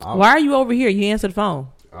 why are you over here? You answer the phone.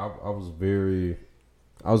 I was very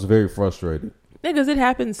frustrated. Niggas, it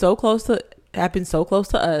happened so close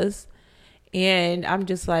to us. And I'm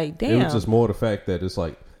just like, damn. It was just more the fact that it's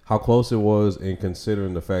like how close it was, and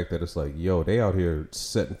considering the fact that it's like, yo, they out here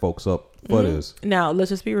setting folks up for this. Now, let's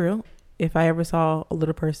just be real. If I ever saw a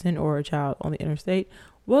little person or a child on the interstate,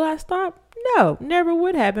 will I stop? No, never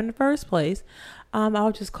would have in the first place.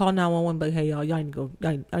 I'll just call 911, but hey, y'all need to go.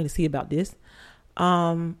 I need to see about this.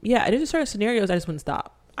 Yeah, there's certain scenarios I just wouldn't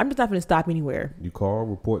stop. I'm just not going to stop anywhere. You call,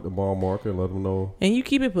 report the mall marker, and let them know. And you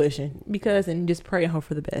keep it pushing and just pray and hope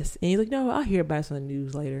for the best. And he's like, no, I'll hear about it on the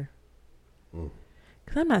news later.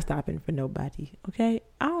 Because I'm not stopping for nobody, okay?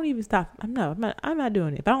 I don't even stop. I'm not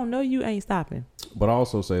doing it. If I don't know you, I ain't stopping. But I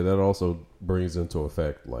also say that also brings into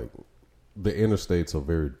effect, like, the interstates are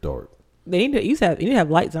very dark. They need to have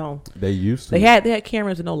lights on. They used to. They had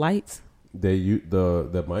cameras with no lights.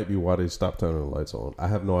 That might be why they stopped turning the lights on. I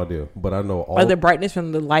have no idea, but I know all. Or the brightness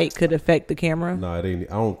from the light could affect the camera. No, it ain't.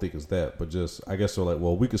 I don't think it's that, but just I guess they're like,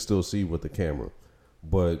 well, we could still see with the camera,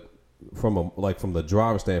 but from the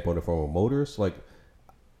driver standpoint, or from a motorist, like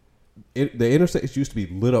the interstates used to be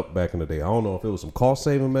lit up back in the day. I don't know if it was some cost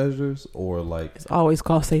saving measures or like it's always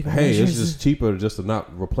cost saving. Hey, measures. it's just cheaper just to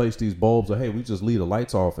not replace these bulbs, or hey, we just leave the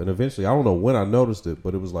lights off. And eventually, I don't know when I noticed it,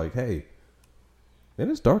 but it was like, hey. And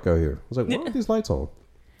it's dark out here. I was like, why aren't these lights on?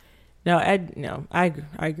 No, I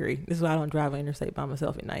agree. This is why I don't drive on interstate by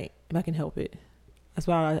myself at night if I can help it. That's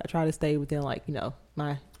why I try to stay within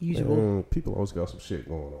my usual. Man, people always got some shit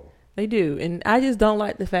going on. They do, and I just don't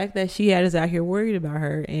like the fact that she had us out here worried about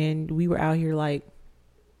her, and we were out here like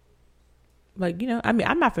I mean,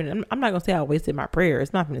 I'm not gonna say I wasted my prayers.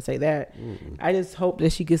 I'm not gonna say that. I just hope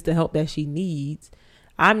that she gets the help that she needs.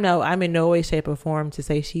 I'm in no way, shape, or form to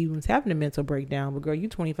say she was having a mental breakdown. But girl, you're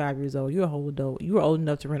 25 years old. You're a whole adult. You are old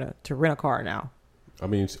enough to rent a car now. I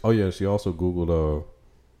mean, she also Googled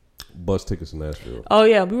bus tickets in Nashville. Oh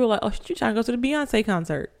yeah, we were like, oh, you trying to go to the Beyonce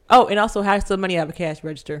concert? Oh, and also how some money out of a cash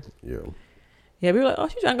register. Yeah. Yeah, we were like, oh,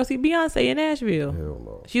 she's trying to go see Beyonce in Nashville. Hell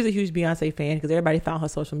no. She's a huge Beyonce fan because everybody found her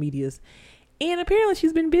social medias, and apparently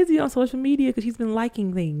she's been busy on social media because she's been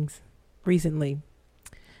liking things recently.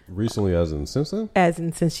 Recently, as in since then? As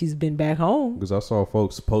in since she's been back home. Because I saw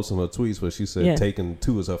folks posting her tweets where she said Taken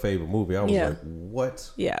 2 is her favorite movie. I was like,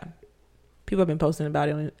 what? Yeah. People have been posting about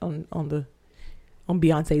it on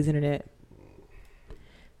Beyonce's internet.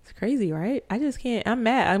 It's crazy, right? I just can't. I'm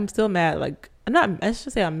mad. I'm still mad. Like, I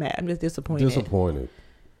should say I'm mad. I'm just disappointed. Disappointed.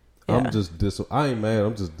 Yeah. I ain't mad.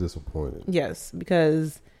 I'm just disappointed. Yes,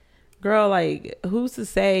 because girl, like, who's to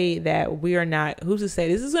say that who's to say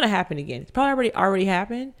this is going to happen again? It's probably already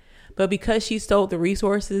happened, but because she stole the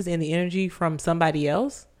resources and the energy from somebody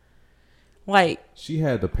else, like. She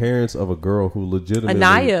had the parents of a girl who legitimately.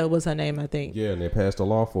 Anaya was her name, I think. Yeah, and they passed a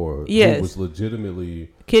law for her. Yes. Who was legitimately.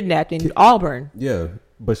 Kidnapped in Auburn. Yeah,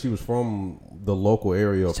 but she was from the local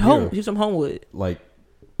area of here. She was from Homewood. Like,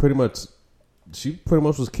 she pretty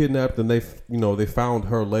much was kidnapped, and they found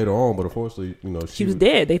her later on, but unfortunately, she was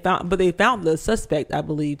dead. They found the suspect, I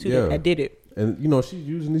believe, too. Yeah. That did it. And she's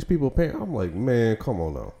using these people. I'm like, man, come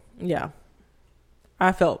on now. Yeah,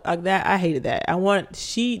 I felt like that. I hated that.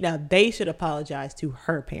 Now they should apologize to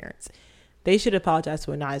her parents. They should apologize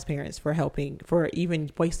to Anaya's parents for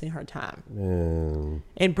even wasting her time. Man.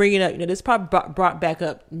 And bringing up, this probably brought back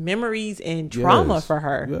up memories and trauma for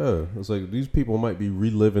her. Yeah. It's like these people might be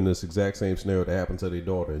reliving this exact same scenario that happened to their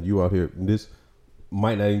daughter. And you out here, and this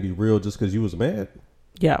might not even be real just because you was mad.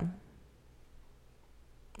 Yeah.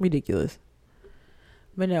 Ridiculous.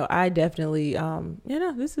 But no, I definitely,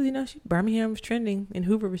 this is, Birmingham was trending and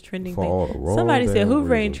Hoover was trending. Somebody said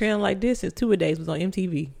Hoover ain't trending like this since 2-A-Days was on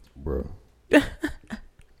MTV. Bruh.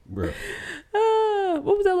 Bruh. What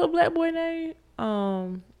was that little black boy name?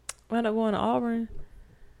 Wound up going to Auburn.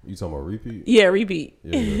 You talking about Repeat? Yeah, Repeat.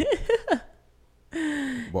 Yeah.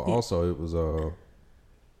 But also it was I'll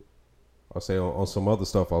say on some other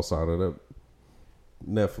stuff outside of that,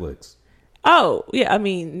 Netflix. Oh, yeah. I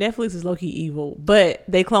mean, Netflix is low-key evil, but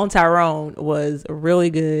They Clone Tyrone was really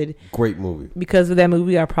good. Great movie. Because of that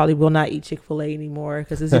movie, I probably will not eat Chick-fil-A anymore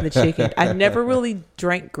because it's in the chicken. I never really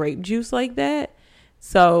drank grape juice like that,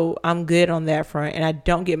 so I'm good on that front, and I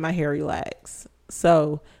don't get my hair relaxed.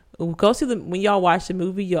 So go see when y'all watch the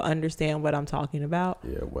movie, you'll understand what I'm talking about.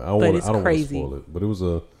 Yeah, well, I don't want to spoil it, but it was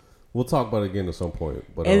we'll talk about it again at some point.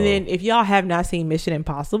 But and then if y'all have not seen Mission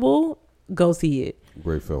Impossible, go see it.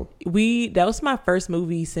 Great film. That was my first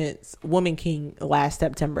movie since Woman King last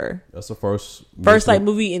September. That's the first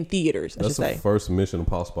movie in theaters. That's the first Mission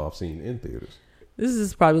Impossible I've seen in theaters. This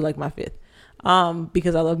is probably like my fifth,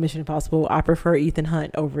 because I love Mission Impossible. I prefer Ethan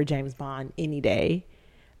Hunt over James Bond any day,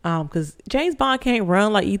 because James Bond can't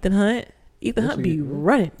run like Ethan Hunt. Ethan Hunt be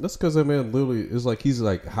running. That's because that man literally is like, he's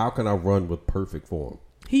like, how can I run with perfect form?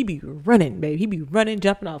 He be running, baby. He be running,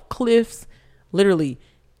 jumping off cliffs, literally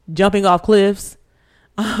jumping off cliffs.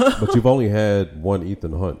 But you've only had one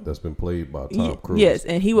Ethan Hunt that's been played by Tom Cruise. Yes,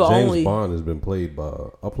 and James Bond has been played by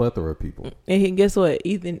a plethora of people. And guess what,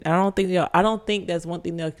 Ethan? I don't think that's one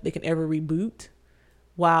thing that they can ever reboot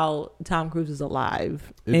while Tom Cruise is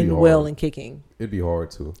alive and well and kicking. It'd be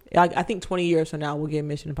hard to. I think 20 years from now we'll get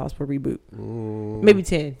Mission Impossible reboot. Maybe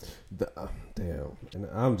 10. Damn. And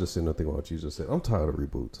I'm just sitting there thinking about what you just said. I'm tired of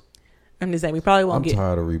reboots. I'm just saying we probably won't I'm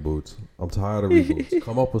tired of reboots.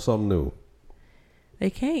 Come up with something new. They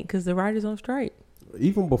can't because the writers on strike.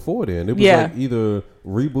 Even before then, it was like either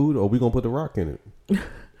reboot or we gonna put The Rock in it.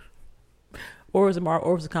 Or it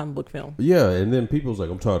was a comic book film. Yeah, and then people was like,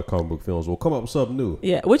 I'm tired of comic book films. Well, come up with something new.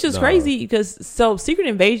 Yeah, which is crazy because Secret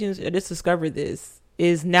Invasions, I just discovered this,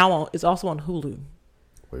 is also on Hulu.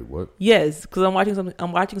 Wait, what? Yes, because I'm watching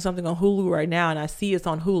something on Hulu right now, and I see it's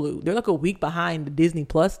on Hulu. They're like a week behind the Disney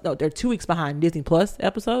Plus. No, they're 2 weeks behind Disney Plus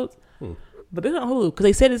episodes. But they're on Hulu because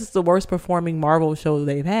they said this is the worst performing Marvel show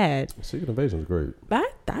they've had. Secret Invasion is great.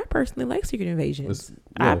 But I personally like Secret Invasions.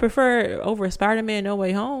 I prefer over Spider-Man No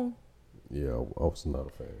Way Home. Yeah, I was not a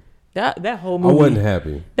fan. That whole movie, I wasn't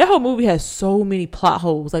happy. That whole movie has so many plot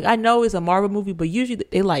holes. Like, I know it's a Marvel movie, but usually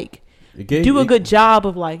they do a good job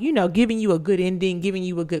of giving you a good ending, giving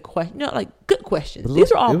you a good question. Good questions.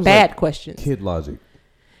 These are all bad questions. Kid logic.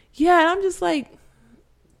 Yeah, and I'm just like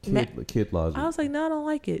kid logic. I was like, no, I don't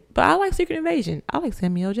like it. But I like Secret Invasion. I like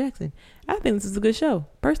Samuel L. Jackson. I think this is a good show,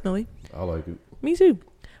 personally. I like it. Me too.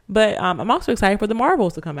 But I'm also excited for the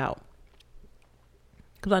Marvels to come out.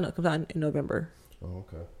 Comes out in November. Oh,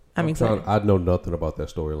 okay. I'm excited. I know nothing about that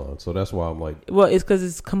storyline, so that's why I'm like. Well, it's because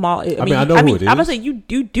it's Kamal. I mean, I know who it is. I'm gonna say you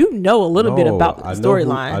do know a little bit about the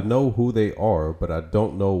storyline. I know who they are, but I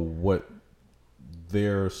don't know what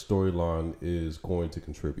their storyline is going to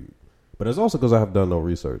contribute. But it's also because I have done no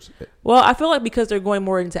research. Well, I feel like because they're going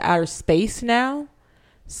more into outer space now,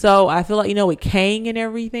 so I feel like with Kang and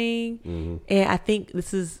everything, and I think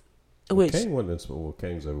this is Kang wasn't. Well,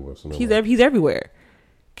 Kang's everywhere. So he's everywhere.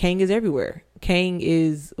 Kang is everywhere. Kang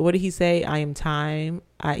is, what did he say? I am time.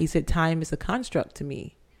 He said time is a construct to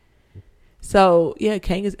me. So, yeah,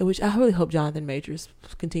 Kang is, which I really hope Jonathan Majors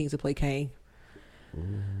continues to play Kang.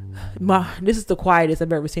 This is the quietest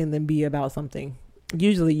I've ever seen them be about something.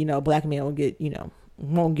 Usually, black man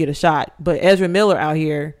won't get a shot. But Ezra Miller out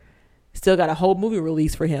here still got a whole movie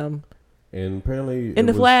release for him. And apparently,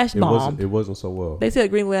 Flash bomb. It wasn't so well. They said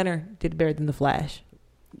Green Lantern did better than The Flash.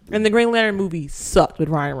 And the Green Lantern movie sucked with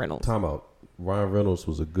Ryan Reynolds. Time out. Ryan Reynolds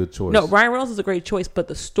was a good choice. No, Ryan Reynolds is a great choice, but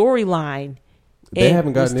the storyline they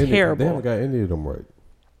haven't gotten terrible. They haven't got any of them right.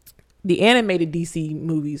 The animated DC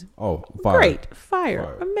movies, fire. Great,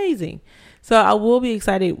 fire, amazing. So I will be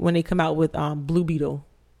excited when they come out with Blue Beetle.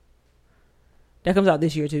 That comes out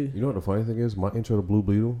this year too. You know what the funny thing is? My intro to Blue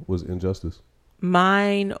Beetle was Injustice.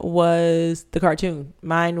 Mine was the cartoon.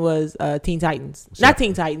 Mine was Teen Titans. Not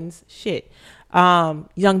Teen Titans. Shit.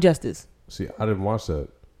 Young Justice. See, I didn't watch that.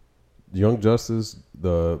 Young Justice,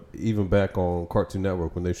 even back on Cartoon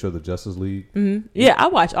Network when they showed the Justice League. Mm-hmm. Yeah, I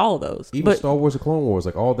watched all of those. Even Star Wars and Clone Wars,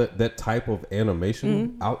 like all that type of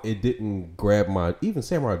animation, it didn't grab my. Even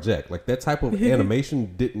Samurai Jack, like that type of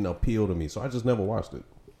animation didn't appeal to me, so I just never watched it.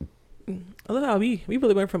 I love how we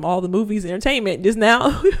really went from all the movies and entertainment just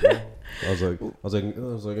now. I was like,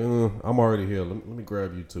 I'm already here. Let me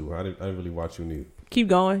grab you too. I didn't really watch you neither. Keep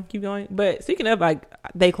going. But speaking of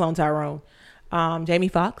they clone Tyrone. Jamie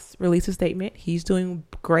Foxx released a statement. He's doing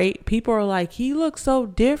great. People are like, he looks so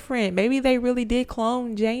different. Maybe they really did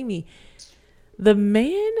clone Jamie. The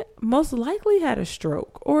man most likely had a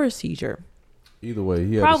stroke or a seizure. Either way,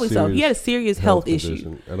 he had probably so. He had a serious health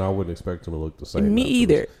issue, and I wouldn't expect him to look the same. Me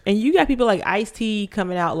either. And you got people like Ice-T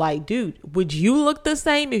coming out like, dude, would you look the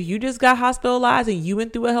same if you just got hospitalized and you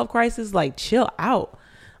went through a health crisis? Like, chill out.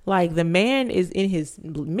 Like, the man is in his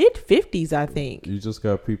mid-50s, I think. You just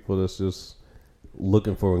got people that's just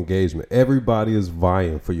looking for engagement. Everybody is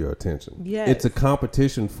vying for your attention. Yes. It's a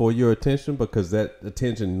competition for your attention because that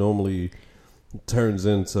attention normally turns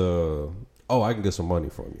into, I can get some money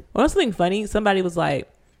from you. Well, something funny. Somebody was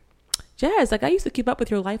like, Jazz, I used to keep up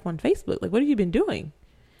with your life on Facebook. Like, what have you been doing?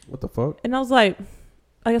 What the fuck? And I was like,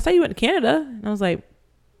 I saw you went to Canada. And I was like,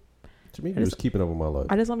 what you mean you was keeping up with my life?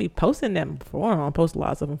 I just want to be posting them. For one, I don't post a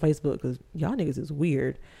lot of stuff on Facebook because y'all niggas is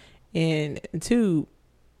weird. And two,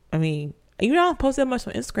 I mean, you don't post that much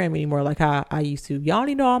on Instagram anymore like how I used to. Y'all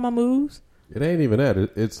need to know all my moves. It ain't even that.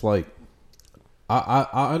 It's like,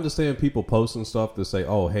 I understand people posting stuff to say,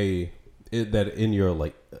 oh, hey, that in your,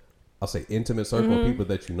 like, I'll say intimate circle of people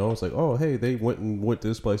that you know. It's like, oh, hey, they went to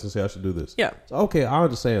this place and say I should do this. Yeah. So, okay, I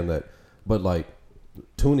understand that. But, like,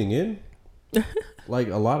 tuning in, like,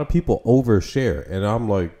 a lot of people overshare. And I'm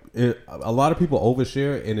like, a lot of people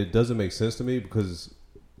overshare, and it doesn't make sense to me because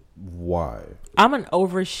why? I'm an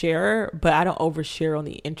oversharer, but I don't overshare on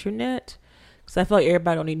the internet because I feel like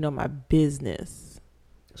everybody don't need to know my business.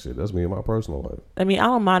 Shit, that's me in my personal life. I mean, I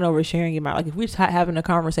don't mind oversharing about, like, if we're having a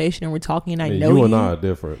conversation and we're talking and I know you and I are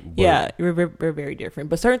different. Yeah, we're very different.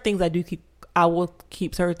 But certain things I will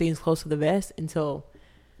keep certain things close to the vest until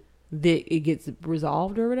that it gets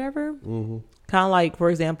resolved or whatever. Mm-hmm. Kind of like, for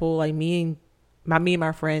example, like me and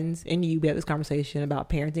my friends and you, we have this conversation about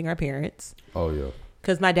parenting our parents. Oh yeah.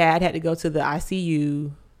 Because my dad had to go to the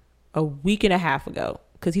ICU a week and a half ago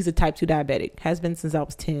because he's a type 2 diabetic. Has been since I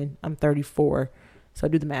was 10. I'm 34, so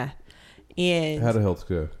do the math. And Had a health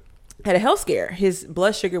scare. Had a health scare. His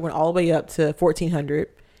blood sugar went all the way up to 1400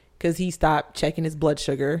 because he stopped checking his blood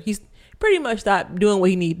sugar. He's pretty much stopped doing what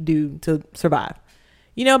he needed to do to survive.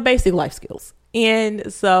 You know, basic life skills.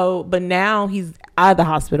 And so, but now he's out of the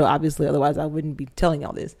hospital, obviously, otherwise I wouldn't be telling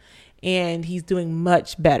all this. And he's doing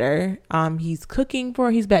much better. He's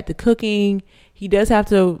back to cooking. He does have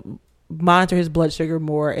to monitor his blood sugar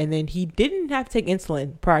more. And then he didn't have to take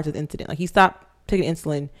insulin prior to the incident. Like he stopped taking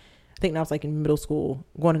insulin, I think that was like in middle school,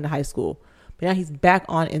 going into high school. But now he's back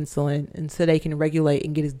on insulin and so they can regulate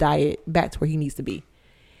and get his diet back to where he needs to be.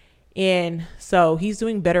 And so he's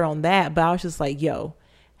doing better on that. But I was just like, yo,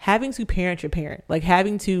 having to parent your parent, like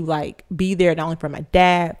having to like be there not only for my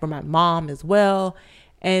dad, for my mom as well.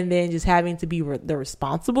 And then just having to be the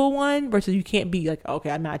responsible one versus you can't be like,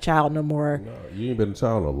 okay, I'm not a child no more. No, you ain't been a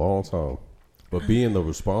child in a long time. But being the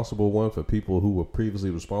responsible one for people who were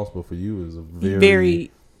previously responsible for you is a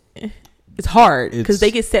very it's hard because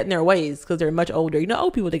they get set in their ways because they're much older. You know,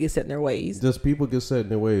 old people, they get set in their ways. Just people get set in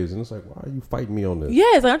their ways. And it's like, why are you fighting me on this? Yeah,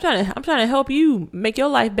 it's like I'm trying to help you make your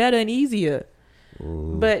life better and easier.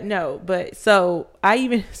 So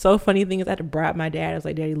funny thing is I had to bribe my dad. I was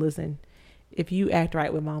like, Daddy, listen, if you act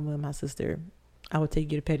right with mama and my sister, I will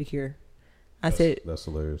take you to pedicure. That's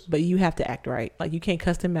hilarious. But you have to act right. Like you can't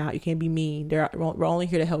cuss them out. You can't be mean. We're only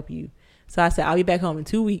here to help you. So I said, I'll be back home in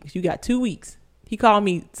 2 weeks. You got 2 weeks. He called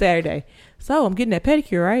me Saturday. So I'm getting that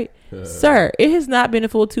pedicure, right? Sir, it has not been a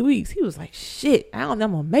full 2 weeks. He was like, shit, I don't know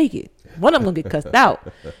I'm going to make it. One of them going to get cussed out.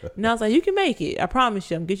 And I was like, you can make it. I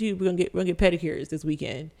promise you. We're going to get pedicures this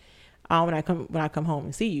weekend when I come home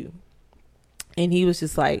and see you. And he was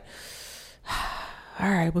just like, all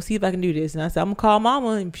right, we'll see if I can do this. And I said, I'm going to call mama.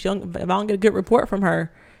 And if I don't get a good report from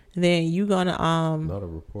her, then you're going to... Not a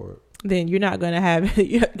report. Then you're not going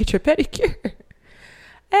to get your pedicure.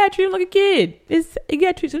 I treat him like a kid.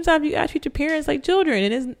 Sometimes you gotta treat your parents like children,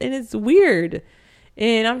 and it's weird.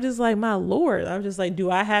 And I'm just like, my Lord. I'm just like, do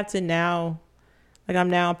I have to now? Like I'm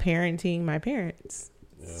now parenting my parents.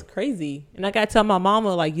 It's crazy. And I gotta tell my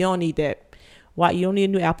mama like, you don't need that. Why? You don't need a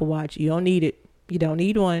new Apple Watch. You don't need it. You don't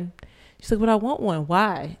need one. She's like, but I want one.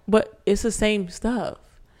 Why? But it's the same stuff.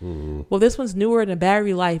 Mm-hmm. Well, this one's newer and the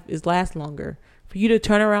battery life lasts longer. For you to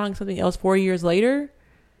turn around something else 4 years later,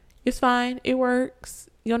 it's fine. It works.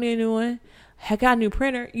 You don't need a new one. I got a new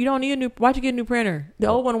printer. You don't need a new. Why'd you get a new printer? The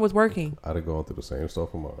old one was working. I'd have gone through the same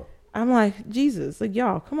stuff with mine. I'm like, Jesus, like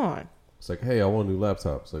y'all, come on. It's like, hey, I want a new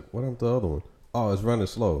laptop. It's like, what happened to the other one? Oh, it's running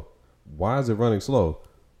slow. Why is it running slow?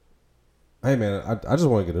 Hey man, I just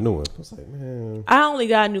want to get a new one. I was like, man, I only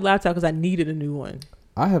got a new laptop because I needed a new one.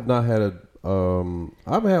 I have not had I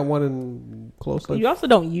haven't had one in close. You also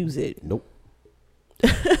don't use it. Nope.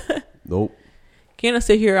 Nope. Can I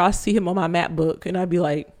sit here? I'll see him on my MacBook, and I'd be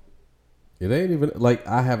like, it ain't even like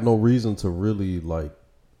I have no reason to really like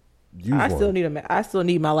use one. I still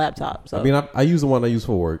need my laptop. So. I mean, I use the one I use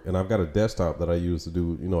for work, and I've got a desktop that I use to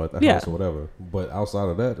do, at the house or whatever. But outside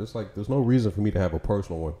of that, it's like there's no reason for me to have a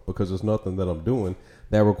personal one because there's nothing that I'm doing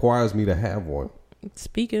that requires me to have one.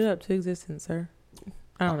 Speak it up to existence, sir.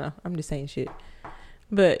 I don't know. I'm just saying shit.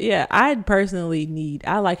 But yeah, I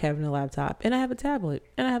like having a laptop, and I have a tablet,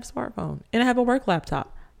 and I have a smartphone, and I have a work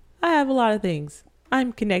laptop. I have a lot of things.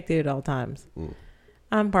 I'm connected at all times.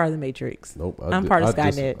 I'm part of the Matrix. Nope. I'm part of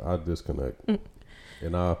Skynet. I disconnect.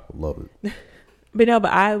 And I love it. But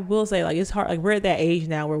I will say, like, it's hard. Like, we're at that age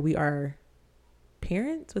now where we are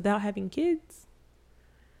parents without having kids,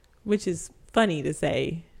 which is funny to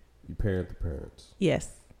say. You parent the parents.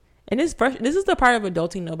 Yes. And this is the part of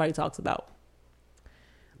adulting nobody talks about.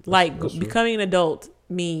 Like, becoming an adult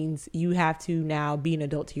means you have to now be an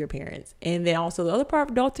adult to your parents. And then also the other part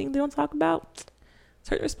of adulting they don't talk about,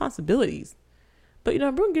 certain responsibilities. But,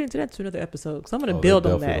 we're going to get into that to another episode because I'm going to build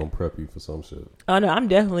on that. Definitely don't prep you for some shit. Oh, no, I'm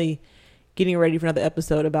definitely getting ready for another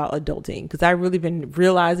episode about adulting because I've really been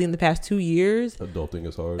realizing the past 2 years. Adulting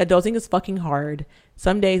is hard. Adulting is fucking hard.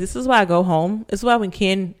 Some days, this is why I go home. This is why when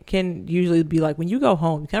Ken usually be like, when you go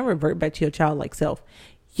home, you kind of revert back to your childlike self.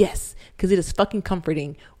 Yes, because it is fucking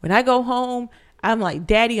comforting. When I go home, I'm like,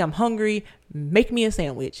 Daddy, I'm hungry. Make me a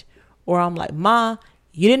sandwich. Or I'm like, Ma,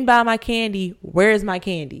 you didn't buy my candy. Where is my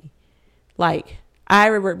candy? Like, I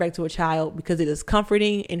revert back to a child because it is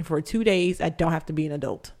comforting. And for 2 days, I don't have to be an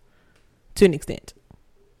adult to an extent.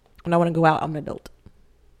 When I want to go out, I'm an adult.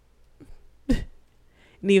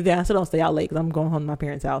 Leave there. I still don't stay out late because I'm going home to my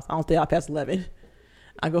parents' house. I don't stay out past 11.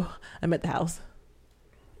 I'm at the house.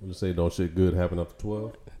 You say don't shit good happen after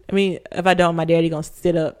 12? I mean, if I don't, my daddy gonna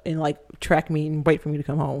sit up and like track me and wait for me to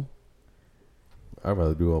come home. I'd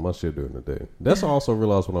rather do all my shit during the day. That's what I also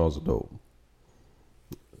realized when I was adult.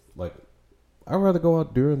 Like, I'd rather go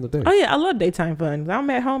out during the day. Oh yeah, I love daytime fun. I'm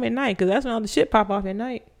at home at night because that's when all the shit pop off at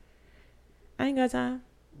night. I ain't got time.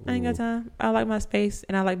 I like my space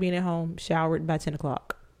and I like being at home, showered by 10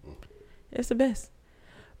 o'clock. It's the best.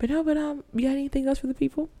 But you got anything else for the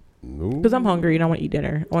people? No. Because I'm hungry and I want to eat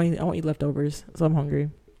dinner. I want to eat leftovers, so I'm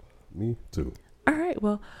hungry. Me too. All right,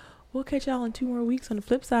 well, we'll catch y'all in 2 more weeks. On the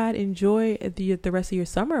flip side, enjoy the rest of your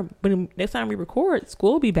summer. When next time we record,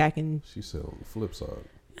 school will be back in. She said on the flip side.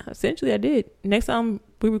 Essentially, I did. Next time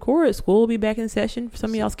we record, school will be back in session for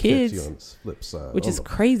some of y'all's kids. On the flip side, which is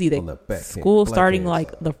crazy that school starting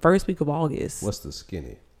like the first week of August. What's the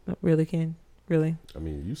skinny? Really, Ken? Really? I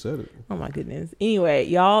mean, you said it. Oh my goodness. Anyway,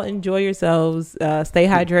 y'all enjoy yourselves. Stay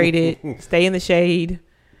hydrated. Stay in the shade.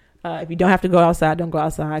 If you don't have to go outside, don't go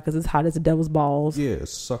outside because it's hot as the devil's balls. Yeah,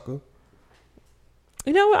 sucker.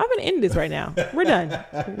 You know what? I'm gonna end this right now. We're done.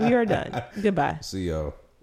 We are done. Goodbye. See y'all.